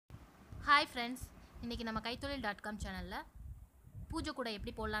Hi friends, இன்னைக்கு நம்ம கைத்தொழில்.com சேனல்ல பூஜை கூட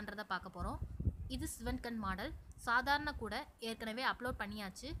எப்படி போடலாம்ன்றத பார்க்க போறோம். இது சிவன்கன் மாடல். சாதாரண கூட ஏற்கனவே அப்லோட்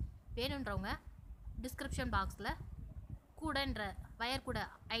பண்ணியாச்சு. வேணும்ன்றவங்க டிஸ்கிரிப்ஷன் பாக்ஸ்ல கூடன்ற வயர் கூட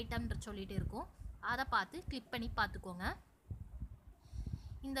ஐட்டம்ன்ற சொல்லிட்டு இருக்கும். அதை பார்த்து கிளிக் பண்ணி பார்த்துக்கோங்க.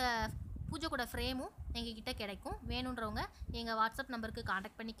 இந்த பூஜை கூட ஃப்ரேமும் எங்ககிட்ட கிடைக்கும். வேணும்ன்றவங்க எங்கள் வாட்ஸ்அப் நம்பருக்கு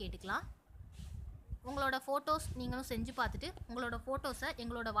காண்டாக்ட் பண்ணி கேட்டுக்கலாம். உங்களோட ஃபோட்டோஸ் நீங்களும் செஞ்சு பார்த்துட்டு உங்களோட ஃபோட்டோஸை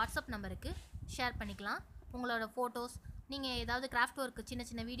எங்களோட வாட்ஸ்அப் நம்பருக்கு ஷேர் பண்ணிக்கலாம். உங்களோட ஃபோட்டோஸ் நீங்கள் ஏதாவது கிராஃப்ட் ஒர்க்கு சின்ன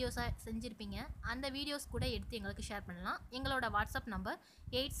சின்ன வீடியோஸாக செஞ்சுருப்பீங்க, அந்த வீடியோஸ் கூட எடுத்து எங்களுக்கு ஷேர் பண்ணலாம். எங்களோட வாட்ஸ்அப் நம்பர்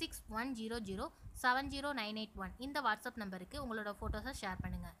 8610070981. இந்த வாட்ஸ்அப் நம்பருக்கு உங்களோட ஃபோட்டோஸை ஷேர்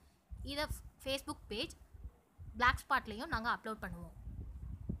பண்ணுங்கள். இதை ஃபேஸ்புக் பேஜ் பிளாக் ஸ்பாட்லேயும் நாங்கள் அப்லோட் பண்ணுவோம்.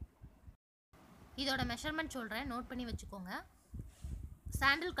 இதோட மெஷர்மெண்ட் சொல்கிறேன், நோட் பண்ணி வச்சுக்கோங்க.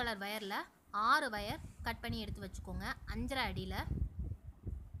 சாண்டில் கலர் வயரில் 6 வயர் கட் பண்ணி எடுத்து வச்சுக்கோங்க. 5.5 அடியில்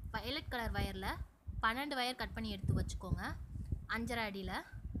வயலட் கலர் வயரில் 12 வயர் கட் பண்ணி எடுத்து வச்சுக்கோங்க. 5.5 அடியில்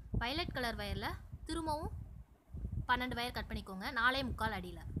வயலட் கலர் வயரில் திரும்பவும் 12 வயர் கட் பண்ணிக்கோங்க. 4.25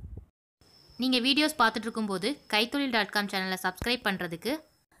 அடியில். நீங்கள் வீடியோஸ் பார்த்துட்டு இருக்கும்போது கைத்தொழில்.com சேனலை சப்ஸ்கிரைப் பண்ணுறதுக்கு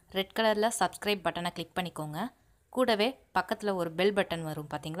ரெட் கலரில் சப்ஸ்கிரைப் பட்டனை கிளிக் பண்ணிக்கோங்க. கூடவே பக்கத்தில் ஒரு பெல் பட்டன் வரும்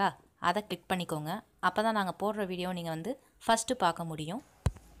பார்த்தீங்களா, அதை கிளிக் பண்ணிக்கோங்க. அப்போ தான் நாங்கள் போடுற வீடியோ நீங்கள் ஃபஸ்ட்டு பார்க்க முடியும்.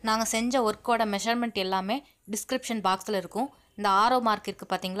 நாங்கள் செஞ்ச ஒர்க்கோட மெஷர்மெண்ட் எல்லாமே டிஸ்கிரிப்ஷன் பாக்ஸில் இருக்கும். இந்த ஆரோ மார்க் இருக்குது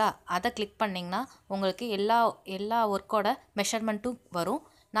பார்த்தீங்களா, அதை கிளிக் பண்ணிங்கன்னா உங்களுக்கு எல்லா ஒர்க்கோட மெஷர்மெண்ட்டும் வரும்.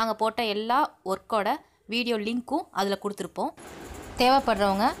 நாங்கள் போட்ட எல்லா ஒர்க்கோட வீடியோ லிங்க்கும் அதில் கொடுத்துருப்போம்.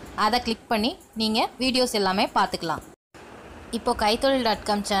 தேவைப்படுறவங்க அதை கிளிக் பண்ணி நீங்கள் வீடியோஸ் எல்லாமே பார்த்துக்கலாம். இப்போது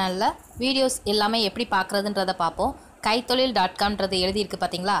கைத்தொழில்.com சேனலில் வீடியோஸ் எல்லாமே எப்படி பார்க்குறதுன்றதை பார்ப்போம். கைத்தொழில்.comன்றது எழுதியிருக்கு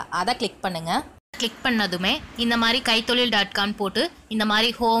பார்த்தீங்களா, அதை கிளிக் பண்ணுங்கள். கிளிக் பண்ணதுமே இந்த மாதிரி கைத்தொழில்.com போட்டு இந்த மாதிரி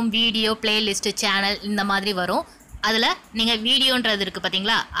ஹோம், வீடியோ, பிளேலிஸ்ட்டு, சேனல் இந்த மாதிரி வரும். அதில் நீங்கள் வீடியோன்றது இருக்குது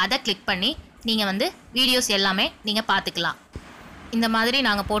பார்த்தீங்களா, அதை கிளிக் பண்ணி நீங்கள் வீடியோஸ் எல்லாமே நீங்கள் பார்த்துக்கலாம். இந்த மாதிரி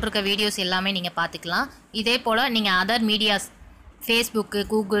நாங்கள் போட்டிருக்க வீடியோஸ் எல்லாமே நீங்கள் பார்த்துக்கலாம். இதே போல் நீங்கள் other medias Facebook,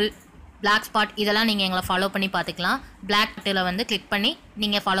 Google, black spot இதெல்லாம் நீங்கள் எங்களை ஃபாலோ பண்ணி பார்த்துக்கலாம். பிளாக் பட்டில் கிளிக் பண்ணி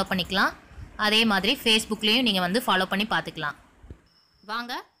நீங்கள் ஃபாலோ பண்ணிக்கலாம். அதே மாதிரி ஃபேஸ்புக்லேயும் நீங்கள் ஃபாலோ பண்ணி பார்த்துக்கலாம்.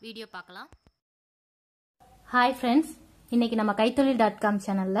 வாங்க வீடியோ பார்க்கலாம். ஹாய் ஃப்ரெண்ட்ஸ், இன்றைக்கி நம்ம கைத்தொழில்.com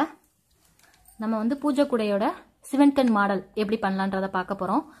சேனலில் நம்ம பூஜை கூடையோட சிவன்கன் மாடல் எப்படி பண்ணலான்றதை பார்க்க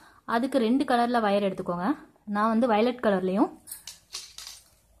போகிறோம். அதுக்கு 2 கலரில் வயர் எடுத்துக்கோங்க. நான் வயலட் கலர்லேயும்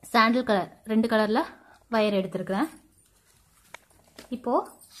சாண்டில் கலர் 2 கலரில் வயர் எடுத்துருக்கிறேன். இப்போது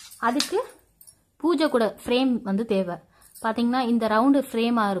அதுக்கு பூஜை கூட ஃப்ரேம் தேவை. பார்த்திங்கன்னா இந்த ரவுண்டு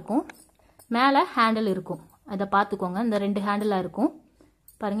ஃப்ரேமாக இருக்கும், மேலே ஹேண்டில் இருக்கும். அதை பார்த்துக்கோங்க. இந்த 2 ஹேண்டிலாக இருக்கும்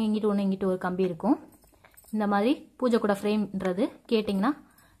பாருங்கள். இங்கிட்டு ஒன்று, இங்கிட்டு ஒரு கம்பி இருக்கும். இந்த மாதிரி பூஜை கூட ஃப்ரேம்ன்றது கேட்டிங்கன்னா,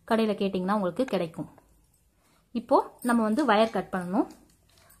 கடையில் கேட்டிங்கன்னா உங்களுக்கு கிடைக்கும். இப்போது நம்ம வயர் கட் பண்ணணும்.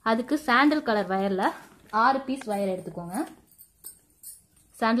 அதுக்கு சாண்டில் கலர் வயரில் 6 பீஸ் வயர் எடுத்துக்கோங்க.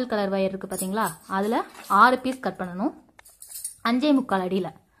 சாண்டில் கலர் வயர் இருக்குது பார்த்தீங்களா, அதில் 6 பீஸ் கட் பண்ணணும். 5.25 அடியில்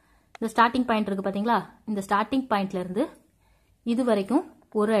இந்த ஸ்டார்டிங் பாயிண்ட் இருக்குது பார்த்தீங்களா, இந்த ஸ்டார்டிங் பாயிண்ட்லேருந்து இது வரைக்கும்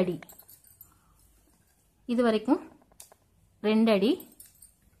 1 அடி, இது வரைக்கும் 2 அடி,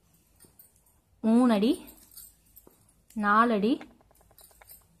 3 அடி, 4 அடி,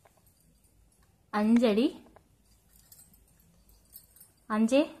 5 அடி,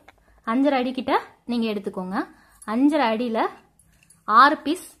 5.5 அடி கிட்ட நீங்கள் எடுத்துக்கோங்க. 5.5 அடியில் 6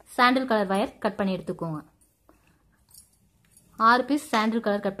 பீஸ் சாண்டில் கலர் வயர் கட் பண்ணி எடுத்துக்கோங்க. 6 பீஸ் சாண்டில்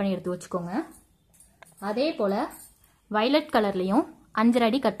கலர் கட் பண்ணி எடுத்து வச்சுக்கோங்க. அதே போல் வயலட் கலர்லேயும் 5.5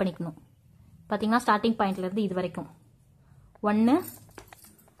 அடி கட் பண்ணிக்கணும். பார்த்தீங்கன்னா ஸ்டார்டிங் பாயிண்ட்லேருந்து இது வரைக்கும் 1,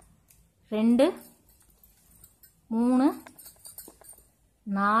 2, 3,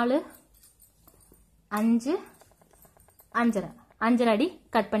 4, 5, 5.5 அடி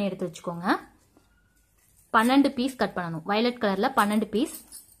கட் பண்ணி எடுத்து வச்சுக்கோங்க. 12 பீஸ் கட் பண்ணணும். வயலட் கலரில் 12 பீஸ்,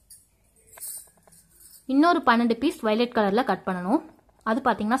 இன்னொரு 12 பீஸ் வயலட் கலரில் கட் பண்ணணும். அது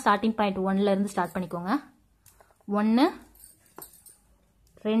பார்த்தீங்கன்னா ஸ்டார்டிங் பாயிண்ட் 1லேருந்து ஸ்டார்ட் பண்ணிக்கோங்க. 1,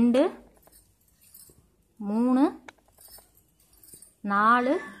 2, 3,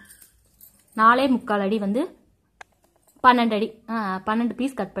 4, 4.25 அடி 12 அடி 12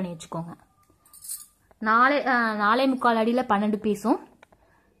 பீஸ் கட் பண்ணி வச்சுக்கோங்க. 4.25 அடியில் 12 பீஸும்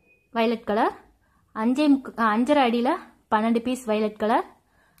வயலட் கலர், 5.5 அடியில் 12 பீஸ் வயலட் கலர்,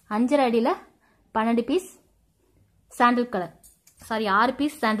 5.5 அடியில் 12 பீஸ் சாண்டில் கலர், 6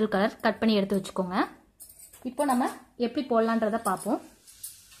 பீஸ் சாண்டில் கலர் கட் பண்ணி எடுத்து வச்சுக்கோங்க. இப்போ நம்ம எப்படி போடலான்றதை பார்ப்போம்.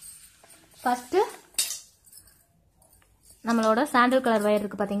 ஃபஸ்ட்டு நம்மளோட சாண்டில் கலர் வயர்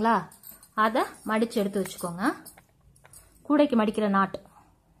இருக்குது பார்த்தீங்களா, அதை மடித்து எடுத்து வச்சுக்கோங்க. கூடைக்கு மடிக்கிற நாட்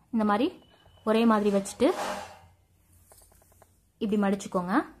இந்த மாதிரி ஒரே மாதிரி வச்சுட்டு இப்படி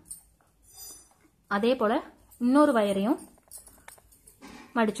மடிச்சுக்கோங்க. அதே போல் இன்னொரு வயரையும்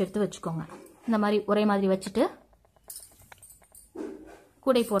மடிச்சு எடுத்து வச்சுக்கோங்க. இந்த மாதிரி ஒரே மாதிரி வச்சுட்டு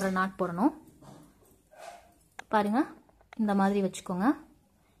கூடை போடுற நாட் போடணும். பாருங்கள், இந்த மாதிரி வச்சுக்கோங்க.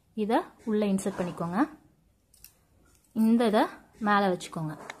 இதை உள்ளே இன்சர்ட் பண்ணிக்கோங்க. இந்த இதை மேலே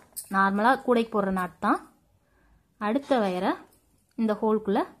வச்சுக்கோங்க. நார்மலாக கூடைக்கு போடுற நாட் தான். அடுத்த வயரை இந்த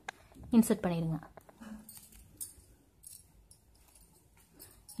ஹோல்குள்ளே இன்சர்ட் பண்ணிடுங்க.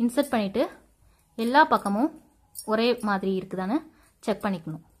 இன்சர்ட் பண்ணிவிட்டு எல்லா பக்கமும் ஒரே மாதிரி இருக்குதான்னு செக்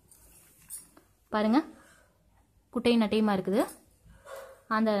பண்ணிக்கணும். பாருங்கள், குட்டையும் நட்டையுமா இருக்குது.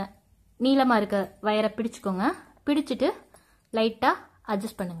 அந்த நீளமாக இருக்க வயரை பிடிச்சிக்கோங்க. பிடிச்சிட்டு லைட்டாக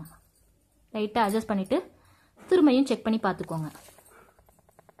அட்ஜஸ்ட் பண்ணுங்கள். லைட்டாக அட்ஜஸ்ட் பண்ணிவிட்டு திரும்பியும் செக் பண்ணி பார்த்துக்கோங்க.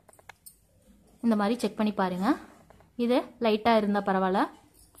 இந்த மாதிரி செக் பண்ணி பாருங்கள். இது லைட்டாக இருந்தால் பரவாயில்ல,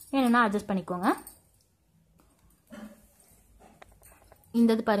 வேணும்னா அட்ஜஸ்ட் பண்ணிக்கோங்க.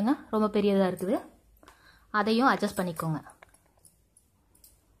 இந்த இது பாருங்கள், ரொம்ப பெரியதாக இருக்குது. அதையும் அட்ஜஸ்ட் பண்ணிக்கோங்க.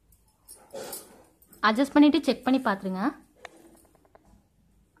 அட்ஜஸ்ட் பண்ணிவிட்டு செக் பண்ணி பார்த்துருங்க.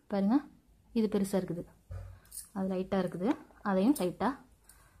 பாருங்கள், இது பெருசாக இருக்குது, அது லைட்டாக இருக்குது. அதையும் லைட்டாக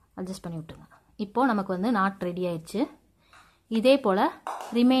அட்ஜஸ்ட் பண்ணி விட்டுருங்க. இப்போது நமக்கு வந்து நாட் ரெடி ஆயிடுச்சு. இதே போல்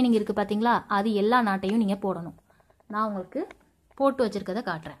ரிமைனிங் இருக்குது பார்த்தீங்களா, அது எல்லா நாட்டையும் நீங்கள் போடணும். நான் உங்களுக்கு போட்டு வச்சுருக்கதை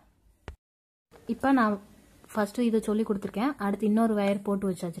காட்டுறேன். இப்போ நான் ஃபஸ்ட்டு இதை சொல்லி கொடுத்துருக்கேன். அடுத்து இன்னொரு வயர் போட்டு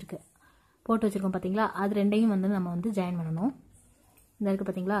வச்சுருக்கோம் பார்த்தீங்களா, அது ரெண்டையும் வந்து நம்ம வந்து ஜாயின் பண்ணணும். இந்த இருக்குது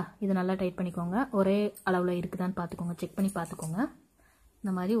பார்த்தீங்களா, இது நல்லா டைட் பண்ணிக்கோங்க. ஒரே அளவில் இருக்குதான்னு பார்த்துக்கோங்க, செக் பண்ணி பார்த்துக்கோங்க.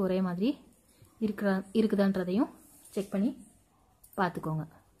 இந்த மாதிரி ஒரே மாதிரி இருக்குதான்றதையும் செக் பண்ணி பார்த்துக்கோங்க.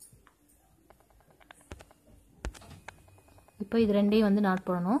 இப்போ இது ரெண்டையும் வந்து நாட்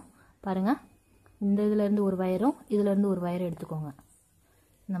போடணும். பாருங்கள், இந்த இதுலேருந்து ஒரு வயரும் இதுலேருந்து ஒரு வயர் எடுத்துக்கோங்க.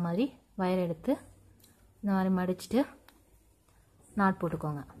 இந்த மாதிரி வயர் எடுத்து இந்த மாதிரி மடிச்சுட்டு நாட்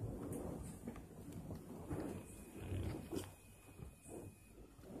போட்டுக்கோங்க.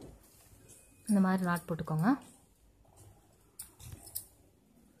 இந்த மாதிரி நாட் போட்டுக்கோங்க.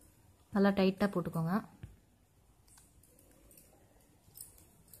 நல்லா டைட்டாக போட்டுக்கோங்க.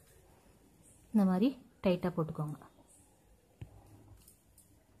 இந்த மாதிரி டைட்டாக போட்டுக்கோங்க.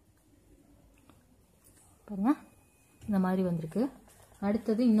 பாருங்க, இந்த மாதிரி வந்திருக்கு.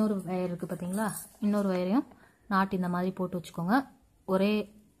 அடுத்தது இன்னொரு வயர் இருக்குது பார்த்தீங்களா, இன்னொரு வயரையும் நாட் இந்த மாதிரி போட்டு வச்சுக்கோங்க. ஒரே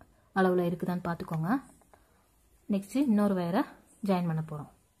அளவில் இருக்குதான்னு பார்த்துக்கோங்க. நெக்ஸ்ட்டு இன்னொரு வயரை ஜாயின் பண்ண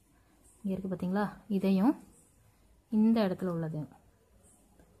போகிறோம். இங்கே இருக்குது பார்த்தீங்களா, இதையும் இந்த இடத்துல உள்ளதையும்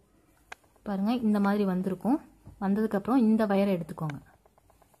பாருங்கள், இந்த மாதிரி வந்திருக்கும். வந்ததுக்கப்புறம் இந்த வயரை எடுத்துக்கோங்க.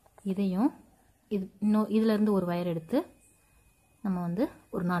 இதையும் இதிலேருந்து ஒரு வயர் எடுத்து நம்ம வந்து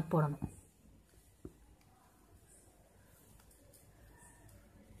ஒரு நாட் போடணும்.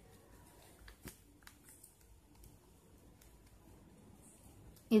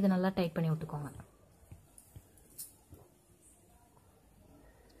 இது நல்லா டைட் பண்ணி விட்டுக்கோங்க.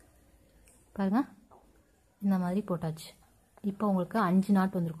 பாருங்கள், இந்த மாதிரி போட்டாச்சு. இப்போ உங்களுக்கு 5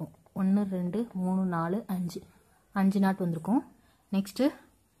 நாட் வந்திருக்கும். 1 2 3 4 5 நாட் வந்திருக்கும். நெக்ஸ்ட்டு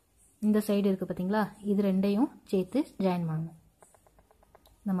இந்த சைடு இருக்குது பார்த்தீங்களா, இது ரெண்டையும் சேர்த்து ஜாயின் பண்ணணும்.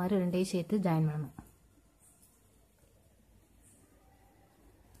 இந்த மாதிரி ரெண்டையும் சேர்த்து ஜாயின் பண்ணணும்.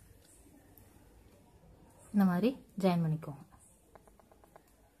 இந்த மாதிரி ஜாயின் பண்ணிக்கோங்க.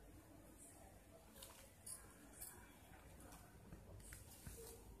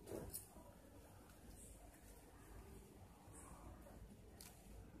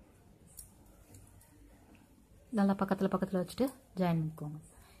 நல்லா பக்கத்தில் வச்சுட்டு ஜாயின் பண்ணிக்கோங்க.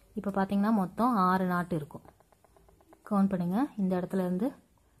 இப்போ பார்த்தீங்கன்னா மொத்தம் 6 நாட்டு இருக்கும். கவுண்ட் பண்ணுங்கள். இந்த இடத்துல இருந்து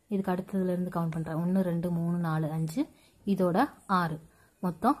இதுக்கு அடுத்ததுலேருந்து கவுண்ட் பண்ணுறேன். 1 2 3 4 5 இதோட 6,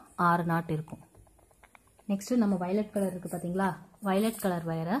 மொத்தம் 6 நாட்டு இருக்கும். நெக்ஸ்ட்டு நம்ம வயலட் கலர் இருக்குது பார்த்தீங்களா, வயலட் கலர்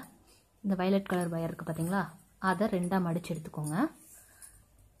வயரை, இந்த வயலட் கலர் வயர் இருக்குது பார்த்தீங்களா, அதை 2ஆக மடித்து எடுத்துக்கோங்க.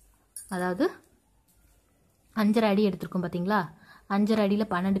 அதாவது 5.5 அடி எடுத்துருக்கோம் பார்த்தீங்களா, 5.5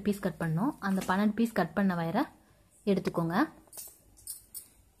 அடியில் 12 பீஸ் கட் பண்ணோம். அந்த 12 பீஸ் கட் பண்ண வயரை எடுத்துக்கோங்க.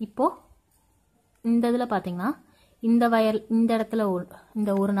 இப்போது இந்த இதில் பார்த்தீங்கன்னா இந்த வயர் இந்த இடத்துல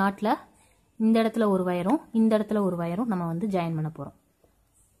இந்த ஒரு நாட்டில் இந்த இடத்துல ஒரு வயரும் இந்த இடத்துல ஒரு வயரும் நம்ம வந்து ஜாயின் பண்ண போகிறோம்.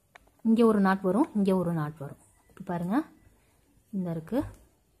 இங்கே ஒரு நாட் வரும், இங்கே ஒரு நாட் வரும். இப்போ பாருங்கள், இந்த இருக்குது,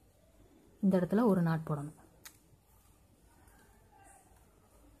 இந்த இடத்துல ஒரு நாட் போடணும்.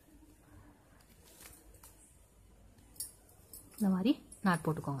 இந்த மாதிரி நாட்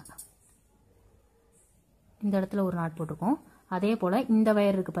போட்டுக்கோங்க. இந்த இடத்துல ஒரு நாட் போட்டுக்கோம். அதே போல் இந்த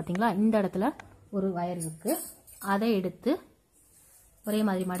வயர் இருக்குது பார்த்தீங்களா, இந்த இடத்துல ஒரு வயர் இருக்குது, அதை எடுத்து ஒரே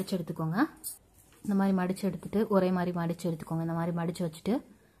மாதிரி மடித்து எடுத்துக்கோங்க. இந்த மாதிரி மடித்து எடுத்துட்டு ஒரே மாதிரி மடித்து எடுத்துக்கோங்க. இந்த மாதிரி மடித்து வச்சுட்டு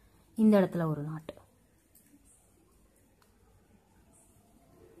இந்த இடத்துல ஒரு நாட்,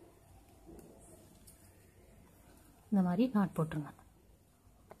 இந்த மாதிரி நாட் போட்டுருங்க.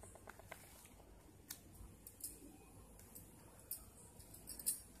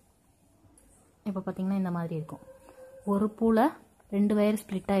 இப்போ பார்த்தீங்கன்னா இந்த மாதிரி இருக்கும். ஒரு பூவில் 2 வயர்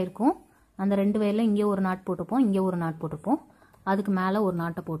ஸ்ப்ளிட் ஆகிருக்கும். அந்த 2 வயரில் இங்கே ஒரு நாட் போட்டுப்போம், இங்கே ஒரு நாட் போட்டுப்போம். அதுக்கு மேலே ஒரு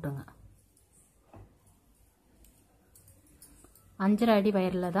நாட்டை போட்டுருங்க. 5.5 அடி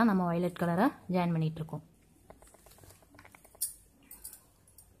வயரில் தான் நம்ம வயலட் கலரை ஜாயின் பண்ணிகிட்ருக்கோம்.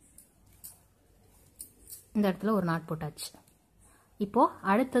 இந்த இடத்துல ஒரு நாட் போட்டாச்சு. இப்போது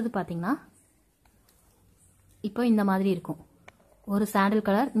அடுத்தது பார்த்திங்கன்னா இப்போ இந்த மாதிரி இருக்கும். ஒரு சாண்டில்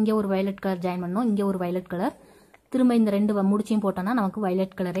கலர், இங்கே ஒரு வயலட் கலர் ஜாயின் பண்ணோம், இங்கே ஒரு வயலட் கலர், திரும்ப இந்த 2 முடிச்சையும் போட்டோன்னா நமக்கு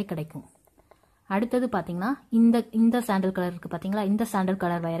வயலட் கலரே கிடைக்கும். அடுத்தது பார்த்திங்கன்னா இந்த சாண்டில் கலர் இருக்குது பார்த்தீங்களா, இந்த சாண்டில்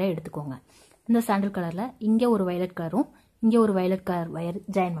கலர் வயரை எடுத்துக்கோங்க. இந்த சாண்டில் கலரில் இங்கே ஒரு வயலட் கலரும் இங்கே ஒரு வயலட் கலர் வயர்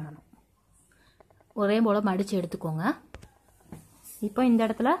ஜாயின் பண்ணணும். ஒரே போல் மடித்து எடுத்துக்கோங்க. இப்போ இந்த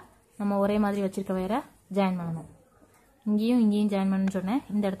இடத்துல நம்ம ஒரே மாதிரி வச்சுருக்க வயரை ஜாயின் பண்ணணும். இங்கேயும் ஜாயின் பண்ணணும்னு சொன்னேன்.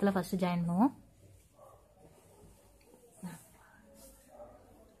 இந்த இடத்துல ஃபஸ்ட்டு ஜாயின் பண்ணுவோம்.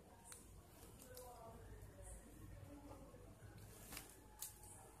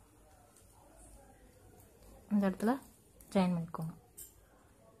 இந்த இடத்துல ஜாயின் பண்ணிக்கோங்க.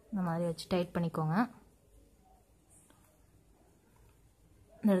 இந்த மாதிரி வச்சு டைட் பண்ணிக்கோங்க.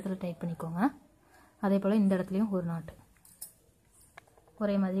 இந்த இடத்துல டைட் பண்ணிக்கோங்க. அதே போல் இந்த இடத்துலையும் ஒரு நாட்டு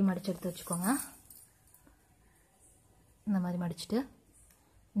ஒரே மாதிரி மடித்து எடுத்து வச்சுக்கோங்க. இந்த மாதிரி மடிச்சுட்டு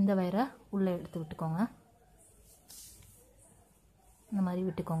இந்த வயரை உள்ளே எடுத்து விட்டுக்கோங்க. இந்த மாதிரி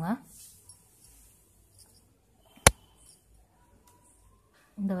விட்டுக்கோங்க.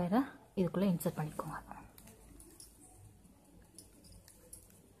 இந்த வயரை இதுக்குள்ளே இன்சர்ட் பண்ணிக்கோங்க.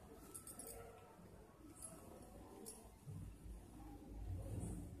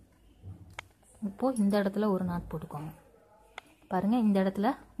 இப்போது இந்த இடத்துல ஒரு நாட் போட்டுக்கோங்க. பாருங்கள், இந்த இடத்துல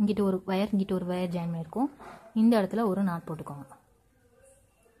இங்கிட்ட ஒரு வயர் ஜாயின் பண்ணியிருக்கோம். இந்த இடத்துல ஒரு நாட் போட்டுக்கோங்க.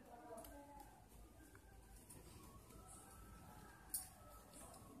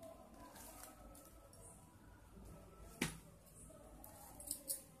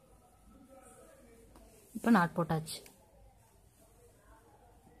 இப்போ நாட் போட்டாச்சு.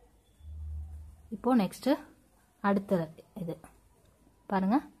 இப்போது நெக்ஸ்ட்டு அடுத்த இது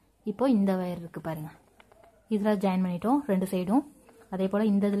பாருங்கள். இப்போ இந்த வயர் இருக்குது பாருங்கள், இதில் ஜாயின் பண்ணிட்டோம் 2 சைடும். அதே போல்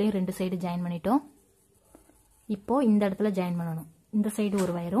இந்த இதுலேயும் 2 சைடு ஜாயின் பண்ணிட்டோம். இப்போது இந்த இடத்துல ஜாயின் பண்ணணும். இந்த சைடு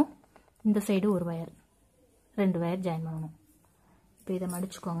ஒரு வயரும் இந்த சைடு ஒரு வயர், 2 வயர் ஜாயின் பண்ணணும். இப்போ இதை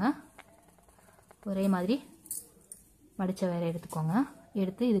மடிச்சுக்கோங்க. ஒரே மாதிரி மடித்த வயரை எடுத்துக்கோங்க.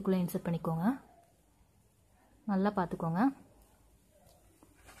 எடுத்து இதுக்குள்ளே இன்சர்ட் பண்ணிக்கோங்க. நல்லா பார்த்துக்கோங்க.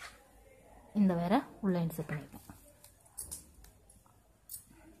 இந்த வயரை உள்ளே இன்சர்ட் பண்ணிக்கோங்க.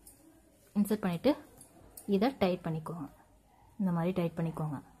 இன்சர்ட் பண்ணிவிட்டு இதை டைட் பண்ணிக்கோங்க. இந்த மாதிரி டைட்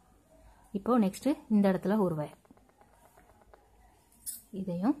பண்ணிக்கோங்க. இப்போது நெக்ஸ்ட்டு இந்த இடத்துல ஒரு வயர்,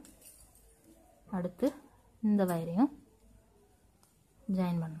 இதையும் அடுத்து இந்த வயரையும்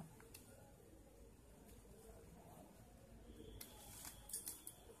ஜாயின் பண்ணணும்.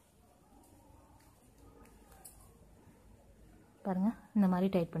 பாருங்கள், இந்த மாதிரி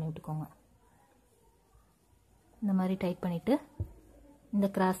டைட் பண்ணி விட்டுக்கோங்க. இந்த மாதிரி டைட் பண்ணிவிட்டு இந்த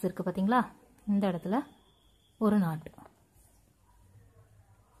கிராஸ் இருக்குது பார்த்தீங்களா, இந்த இடத்துல ஒரு நாட்டு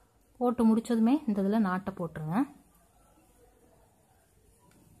போட்டு முடித்ததுமே இந்த இதில் நாட்டை போட்டுருங்க.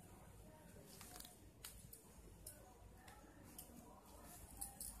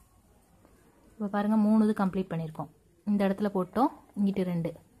 இப்போ பாருங்கள், 3 இது கம்ப்ளீட் பண்ணியிருக்கோம். இந்த இடத்துல போட்டோம், இங்கிட்டு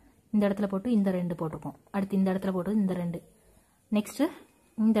 2, இந்த இடத்துல போட்டு இந்த 2 போட்டிருக்கோம். அடுத்து இந்த இடத்துல போட்டு இந்த 2. நெக்ஸ்ட்டு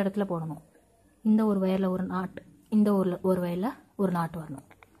இந்த இடத்துல போடணும். இந்த ஒரு வயரில் ஒரு நாட்டு, இந்த ஒரு வயரில் ஒரு நாட்டு வரணும்.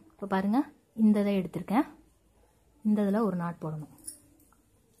 இப்போ பாருங்கள், இந்த இதை எடுத்திருக்கேன். இந்த இதில் ஒரு நாட் போடணும்.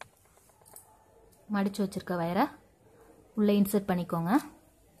 மடித்து வச்சுருக்க வயரை உள்ளே இன்சர்ட் பண்ணிக்கோங்க.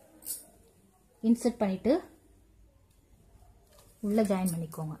 இன்சர்ட் பண்ணிவிட்டு உள்ளே ஜாயின்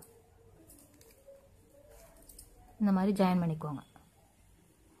பண்ணிக்கோங்க. இந்த மாதிரி ஜாயின் பண்ணிக்கோங்க.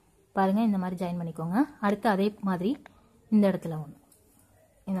 பாருங்கள், இந்த மாதிரி ஜாயின் பண்ணிக்கோங்க. அடுத்து அதே மாதிரி இந்த இடத்துல ஒன்று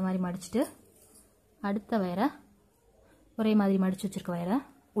இந்த மாதிரி மடிச்சுட்டு அடுத்த வயரை ஒரே மாதிரி மடித்து வச்சுருக்க வயரை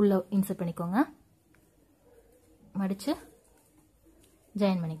உள்ளே இன்சர்ட் பண்ணிக்கோங்க. மடித்து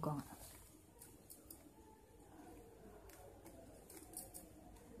ஜாயின் பண்ணிக்கோங்க.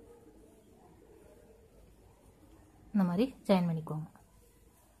 இந்த மாதிரி ஜாயின் பண்ணிக்கோங்க.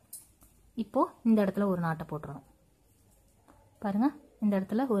 இப்போது இந்த இடத்துல ஒரு நாட்டை போட்டுறணும். பாருங்கள், இந்த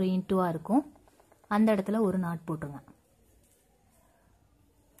இடத்துல ஒரு இன்ட்டுவாக இருக்கும், அந்த இடத்துல ஒரு நாட் போட்டுருங்க.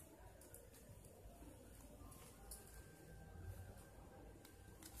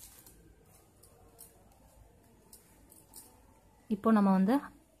 இப்போ நம்ம வந்து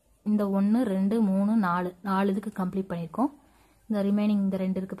இந்த 1 2 3 4 4 இதுக்கு கம்ப்ளீட் பண்ணியிருக்கோம். இந்த ரிமைனிங் இந்த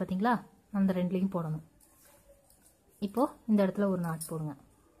 2 இருக்குது பார்த்தீங்களா, அந்த 2லையும் போடணும். இப்போது இந்த இடத்துல ஒரு நாட் போடுங்க.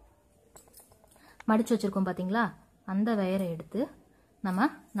 மடித்து வச்சுருக்கோம் பார்த்தீங்களா, அந்த வயரை எடுத்து நம்ம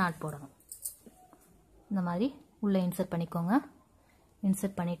நாட் போடணும். இந்த மாதிரி உள்ளே இன்சர்ட் பண்ணிக்கோங்க.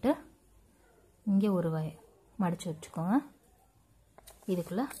 இன்சர்ட் பண்ணிவிட்டு இங்கே ஒரு வயர் மடித்து வச்சுக்கோங்க.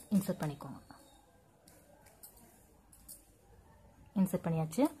 இதுக்குள்ளே இன்சர்ட் பண்ணிக்கோங்க. இன்சர்ட்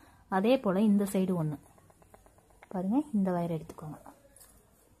பண்ணியாச்சு. அதே போல் இந்த சைடு ஒன்று பாருங்கள், இந்த வயரை எடுத்துக்கோங்க.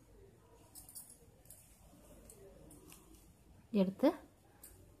 எடுத்து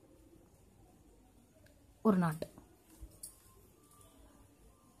ஒரு நாட்டு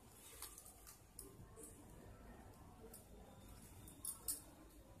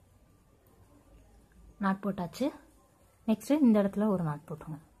நாட் போட்டாச்சு. நெக்ஸ்ட் இந்த இடத்துல ஒரு நாட்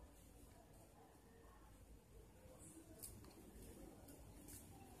போட்டுருங்க.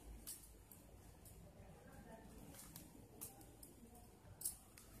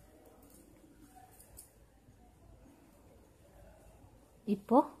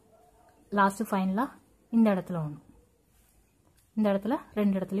 இப்போ லாஸ்ட் ஃபைனலா இந்த இடத்துல ஒன்று, இந்த இடத்துல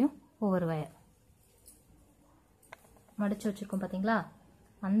 2 இடத்துலையும் ஒவ்வொரு வயர் மடித்து வச்சுருக்கோம் பார்த்தீங்களா,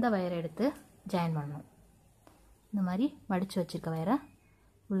 அந்த வயரை எடுத்து ஜாயின் பண்ணணும். இந்த மாதிரி மடித்து வச்சுருக்க வயரை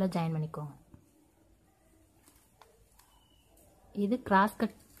உள்ளே ஜாயின் பண்ணிக்கோங்க. இது கிராஸ்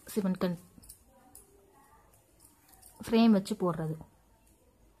கட் சிவன்கன் ஃப்ரேம் வச்சு போடுறது.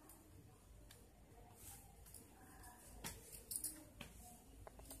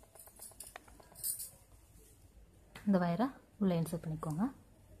 இந்த வயரை உள்ளே இன்சர்ட் பண்ணிக்கோங்க.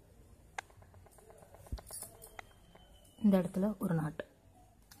 இந்த இடத்துல ஒரு நாட்டு,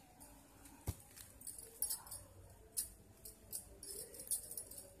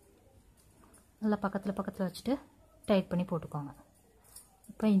 நல்லா பக்கத்தில் வச்சுட்டு டைட் பண்ணி போட்டுக்கோங்க.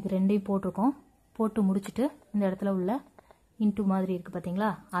 இப்போ இது 2ஐயும் போட்டிருக்கோம். போட்டு முடிச்சுட்டு இந்த இடத்துல உள்ள இன்ட்டு மாதிரி இருக்குது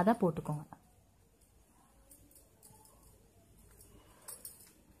பார்த்தீங்களா, அதை போட்டுக்கோங்க.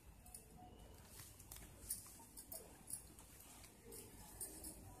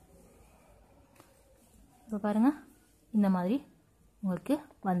 இப்போ பாருங்கள், இந்த மாதிரி உங்களுக்கு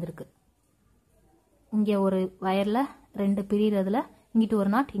வந்திருக்கு. இங்கே ஒரு வயரில் 2 பிரிகிறதுல இங்கிட்டு ஒரு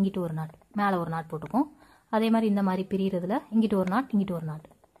நாட், இங்கிட்டு ஒரு நாட், மேலே ஒரு நாட் போட்டுக்கும். அதே மாதிரி இந்த மாதிரி பிரிகிறதுல இங்கிட்டு ஒரு நாட், இங்கிட்டு ஒரு நாட்,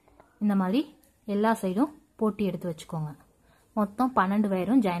 இந்த மாதிரி எல்லா சைடும் போட்டு எடுத்து வச்சுக்கோங்க. மொத்தம் 12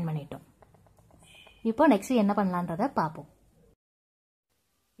 வயரும் ஜாயின் பண்ணிட்டோம். இப்போ நெக்ஸ்ட் என்ன பண்ணலான்றதை பார்ப்போம்.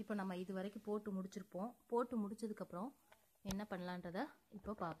 இப்போ நம்ம இது வரைக்கும் போட்டு முடிச்சிருப்போம். போட்டு முடிச்சதுக்கப்புறம் என்ன பண்ணலான்றதை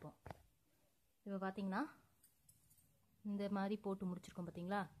இப்போ பார்ப்போம். இப்போ பார்த்தீங்கன்னா இந்த மாதிரி போட்டு முடிச்சிருக்கோம்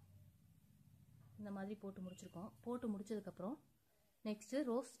பார்த்தீங்களா, இந்த மாதிரி போட்டு முடிச்சிருக்கோம். போட்டு முடிச்சதுக்கப்புறம் நெக்ஸ்ட்டு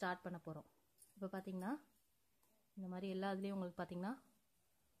ரோஸ் ஸ்டார்ட் பண்ண போகிறோம். இப்போ பார்த்தீங்கன்னா இந்த மாதிரி எல்லா இதுலேயும் உங்களுக்கு பார்த்தீங்கன்னா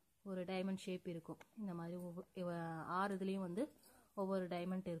ஒரு டைமண்ட் ஷேப் இருக்கும். இந்த மாதிரி 6 இதுலேயும் வந்து ஒவ்வொரு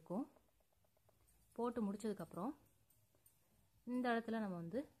டைமண்ட் இருக்கும். போட்டு முடிச்சதுக்கப்புறம் இந்த இடத்துல நம்ம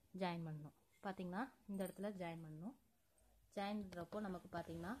வந்து ஜாயின் பண்ணணும். பார்த்தீங்கன்னா இந்த இடத்துல ஜாயின் பண்ணணும். ஜாயின் பண்ணுறப்போ நமக்கு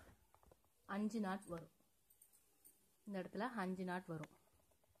பார்த்தீங்கன்னா 5 நாட் வரும். இந்த இடத்துல 5 நாட் வரும்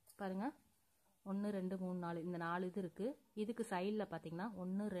பாருங்கள். 1 2 3 4 இந்த 4 இது இருக்குது. இதுக்கு சைடில் பார்த்தீங்கன்னா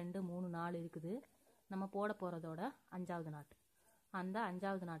 1 2 3 4 இருக்குது. நம்ம போட போகிறதோட 5வது நாட்டு, அந்த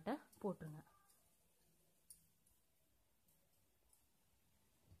 5வது நாட்டை போட்டுருங்க.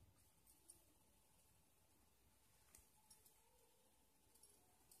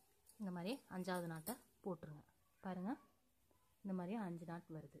 இந்த மாதிரி 5வது நாட்டை போட்டுருங்க. பாருங்கள், இந்த மாதிரி 5 நாட்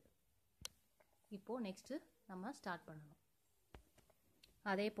வருது. இப்போது நெக்ஸ்ட்டு நம்ம ஸ்டார்ட் பண்ணணும்.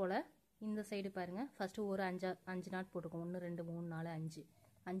 அதே போல் இந்த சைடு பாருங்கள், ஃபஸ்ட்டு ஒரு 5 நாட் போட்டிருக்கோம். 1 2 3 4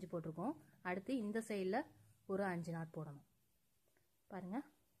 5 போட்டிருக்கோம். அடுத்து இந்த சைடில் ஒரு 5 நாட் போடணும். பாருங்கள்,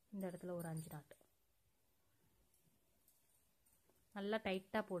 இந்த இடத்துல ஒரு 5 நாட் நல்லா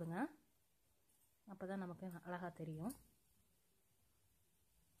டைட்டாக போடுங்க. அப்போ தான் நமக்கு அழகாக தெரியும்.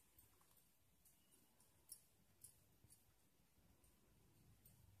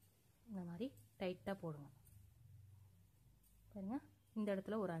 இந்த மாதிரி டைட்டாக போடுங்க. பாருங்கள், இந்த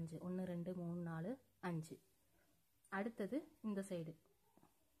இடத்துல ஒரு 5 1 2 3 4 5. அடுத்தது இந்த சைடு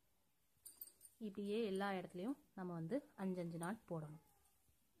இப்படியே எல்லா இடத்துலையும் நம்ம வந்து 5 நாட் போடணும்.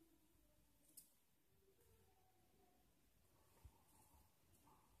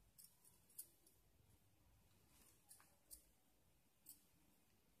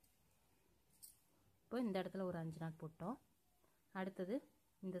 இப்போ இந்த இடத்துல ஒரு 5 நாட் போட்டோம். அடுத்தது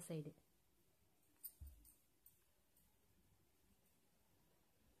இந்த சைடு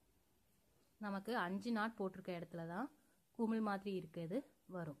நமக்கு 5 நாட் போட்டிருக்க இடத்துல தான் குமிழ் மாதிரி இருக்கிறது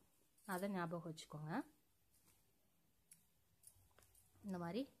வரும். அதை ஞாபகம் வச்சுக்கோங்க. இந்த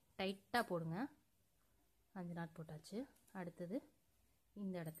மாதிரி டைட்டாக போடுங்க. 5 நாட் போட்டாச்சு. அடுத்தது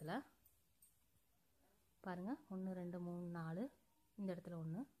இந்த இடத்துல பாருங்கள் 1 2 3 4, இந்த இடத்துல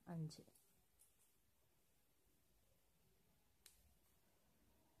 1 5.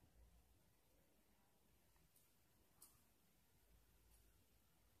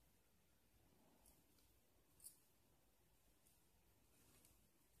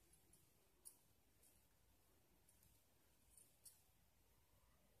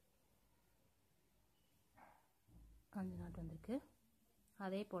 அஞ்சு நாட் வந்திருக்கு.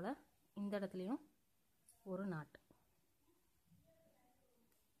 அதே போல் இந்த இடத்துலையும் ஒரு நாட்.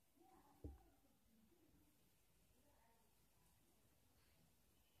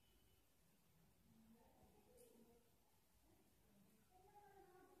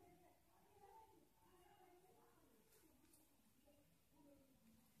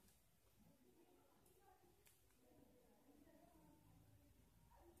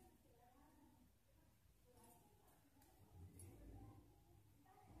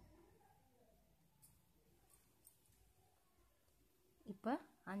 இப்போ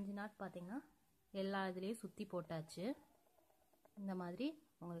 5 நாட் பார்த்தீங்கன்னா எல்லா இதுலேயும் சுற்றி போட்டாச்சு. இந்த மாதிரி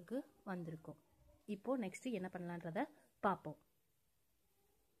உங்களுக்கு வந்திருக்கும். இப்போது நெக்ஸ்ட்டு என்ன பண்ணலான்றத பார்ப்போம்.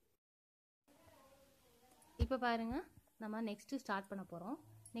 இப்போ பாருங்கள், நம்ம நெக்ஸ்ட்டு ஸ்டார்ட் பண்ண போகிறோம்.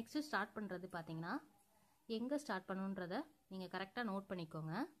 நெக்ஸ்ட்டு ஸ்டார்ட் பண்ணுறது பார்த்தீங்கன்னா எங்கே ஸ்டார்ட் பண்ணணுன்றதை நீங்கள் கரெக்டாக நோட்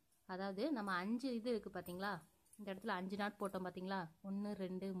பண்ணிக்கோங்க. அதாவது நம்ம 5 இது இருக்குது பார்த்தீங்களா, இந்த இடத்துல 5 நாட் போட்டோம் பார்த்தீங்களா, 1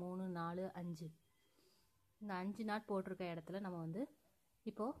 2 3 4 5. இந்த 5 நாட் போட்டிருக்க இடத்துல நம்ம வந்து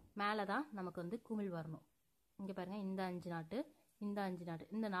இப்போது மேலே தான் நமக்கு வந்து குமிழ் வரணும். இங்கே பாருங்கள், இந்த 5 நாட்டு, இந்த 5 நாட்டு,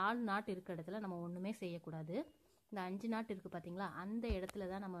 இந்த 4 நாட்டு இருக்க இடத்துல நம்ம ஒன்றுமே செய்யக்கூடாது. இந்த 5 நாட்டு இருக்குது பார்த்தீங்களா, அந்த இடத்துல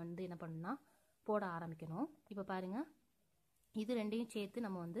தான் நம்ம வந்து என்ன பண்ணணும்னா போட ஆரம்பிக்கணும். இப்போ பாருங்கள், இது ரெண்டையும் சேர்த்து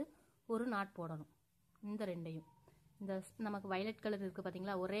நம்ம வந்து ஒரு நாட் போடணும். இந்த ரெண்டையும், இந்த நமக்கு வயலட் கலர் இருக்குது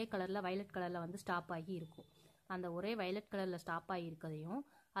பார்த்தீங்களா, ஒரே கலரில் வயலட் கலரில் வந்து ஸ்டாப் ஆகி இருக்கும். அந்த ஒரே வயலட் கலரில் ஸ்டாப் ஆகி இருக்கிறதையும்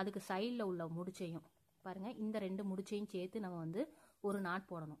அதுக்கு சைடில் உள்ள முடிச்சையும் பாருங்கள், இந்த 2 முடிச்சையும் சேர்த்து நம்ம வந்து ஒரு நாட்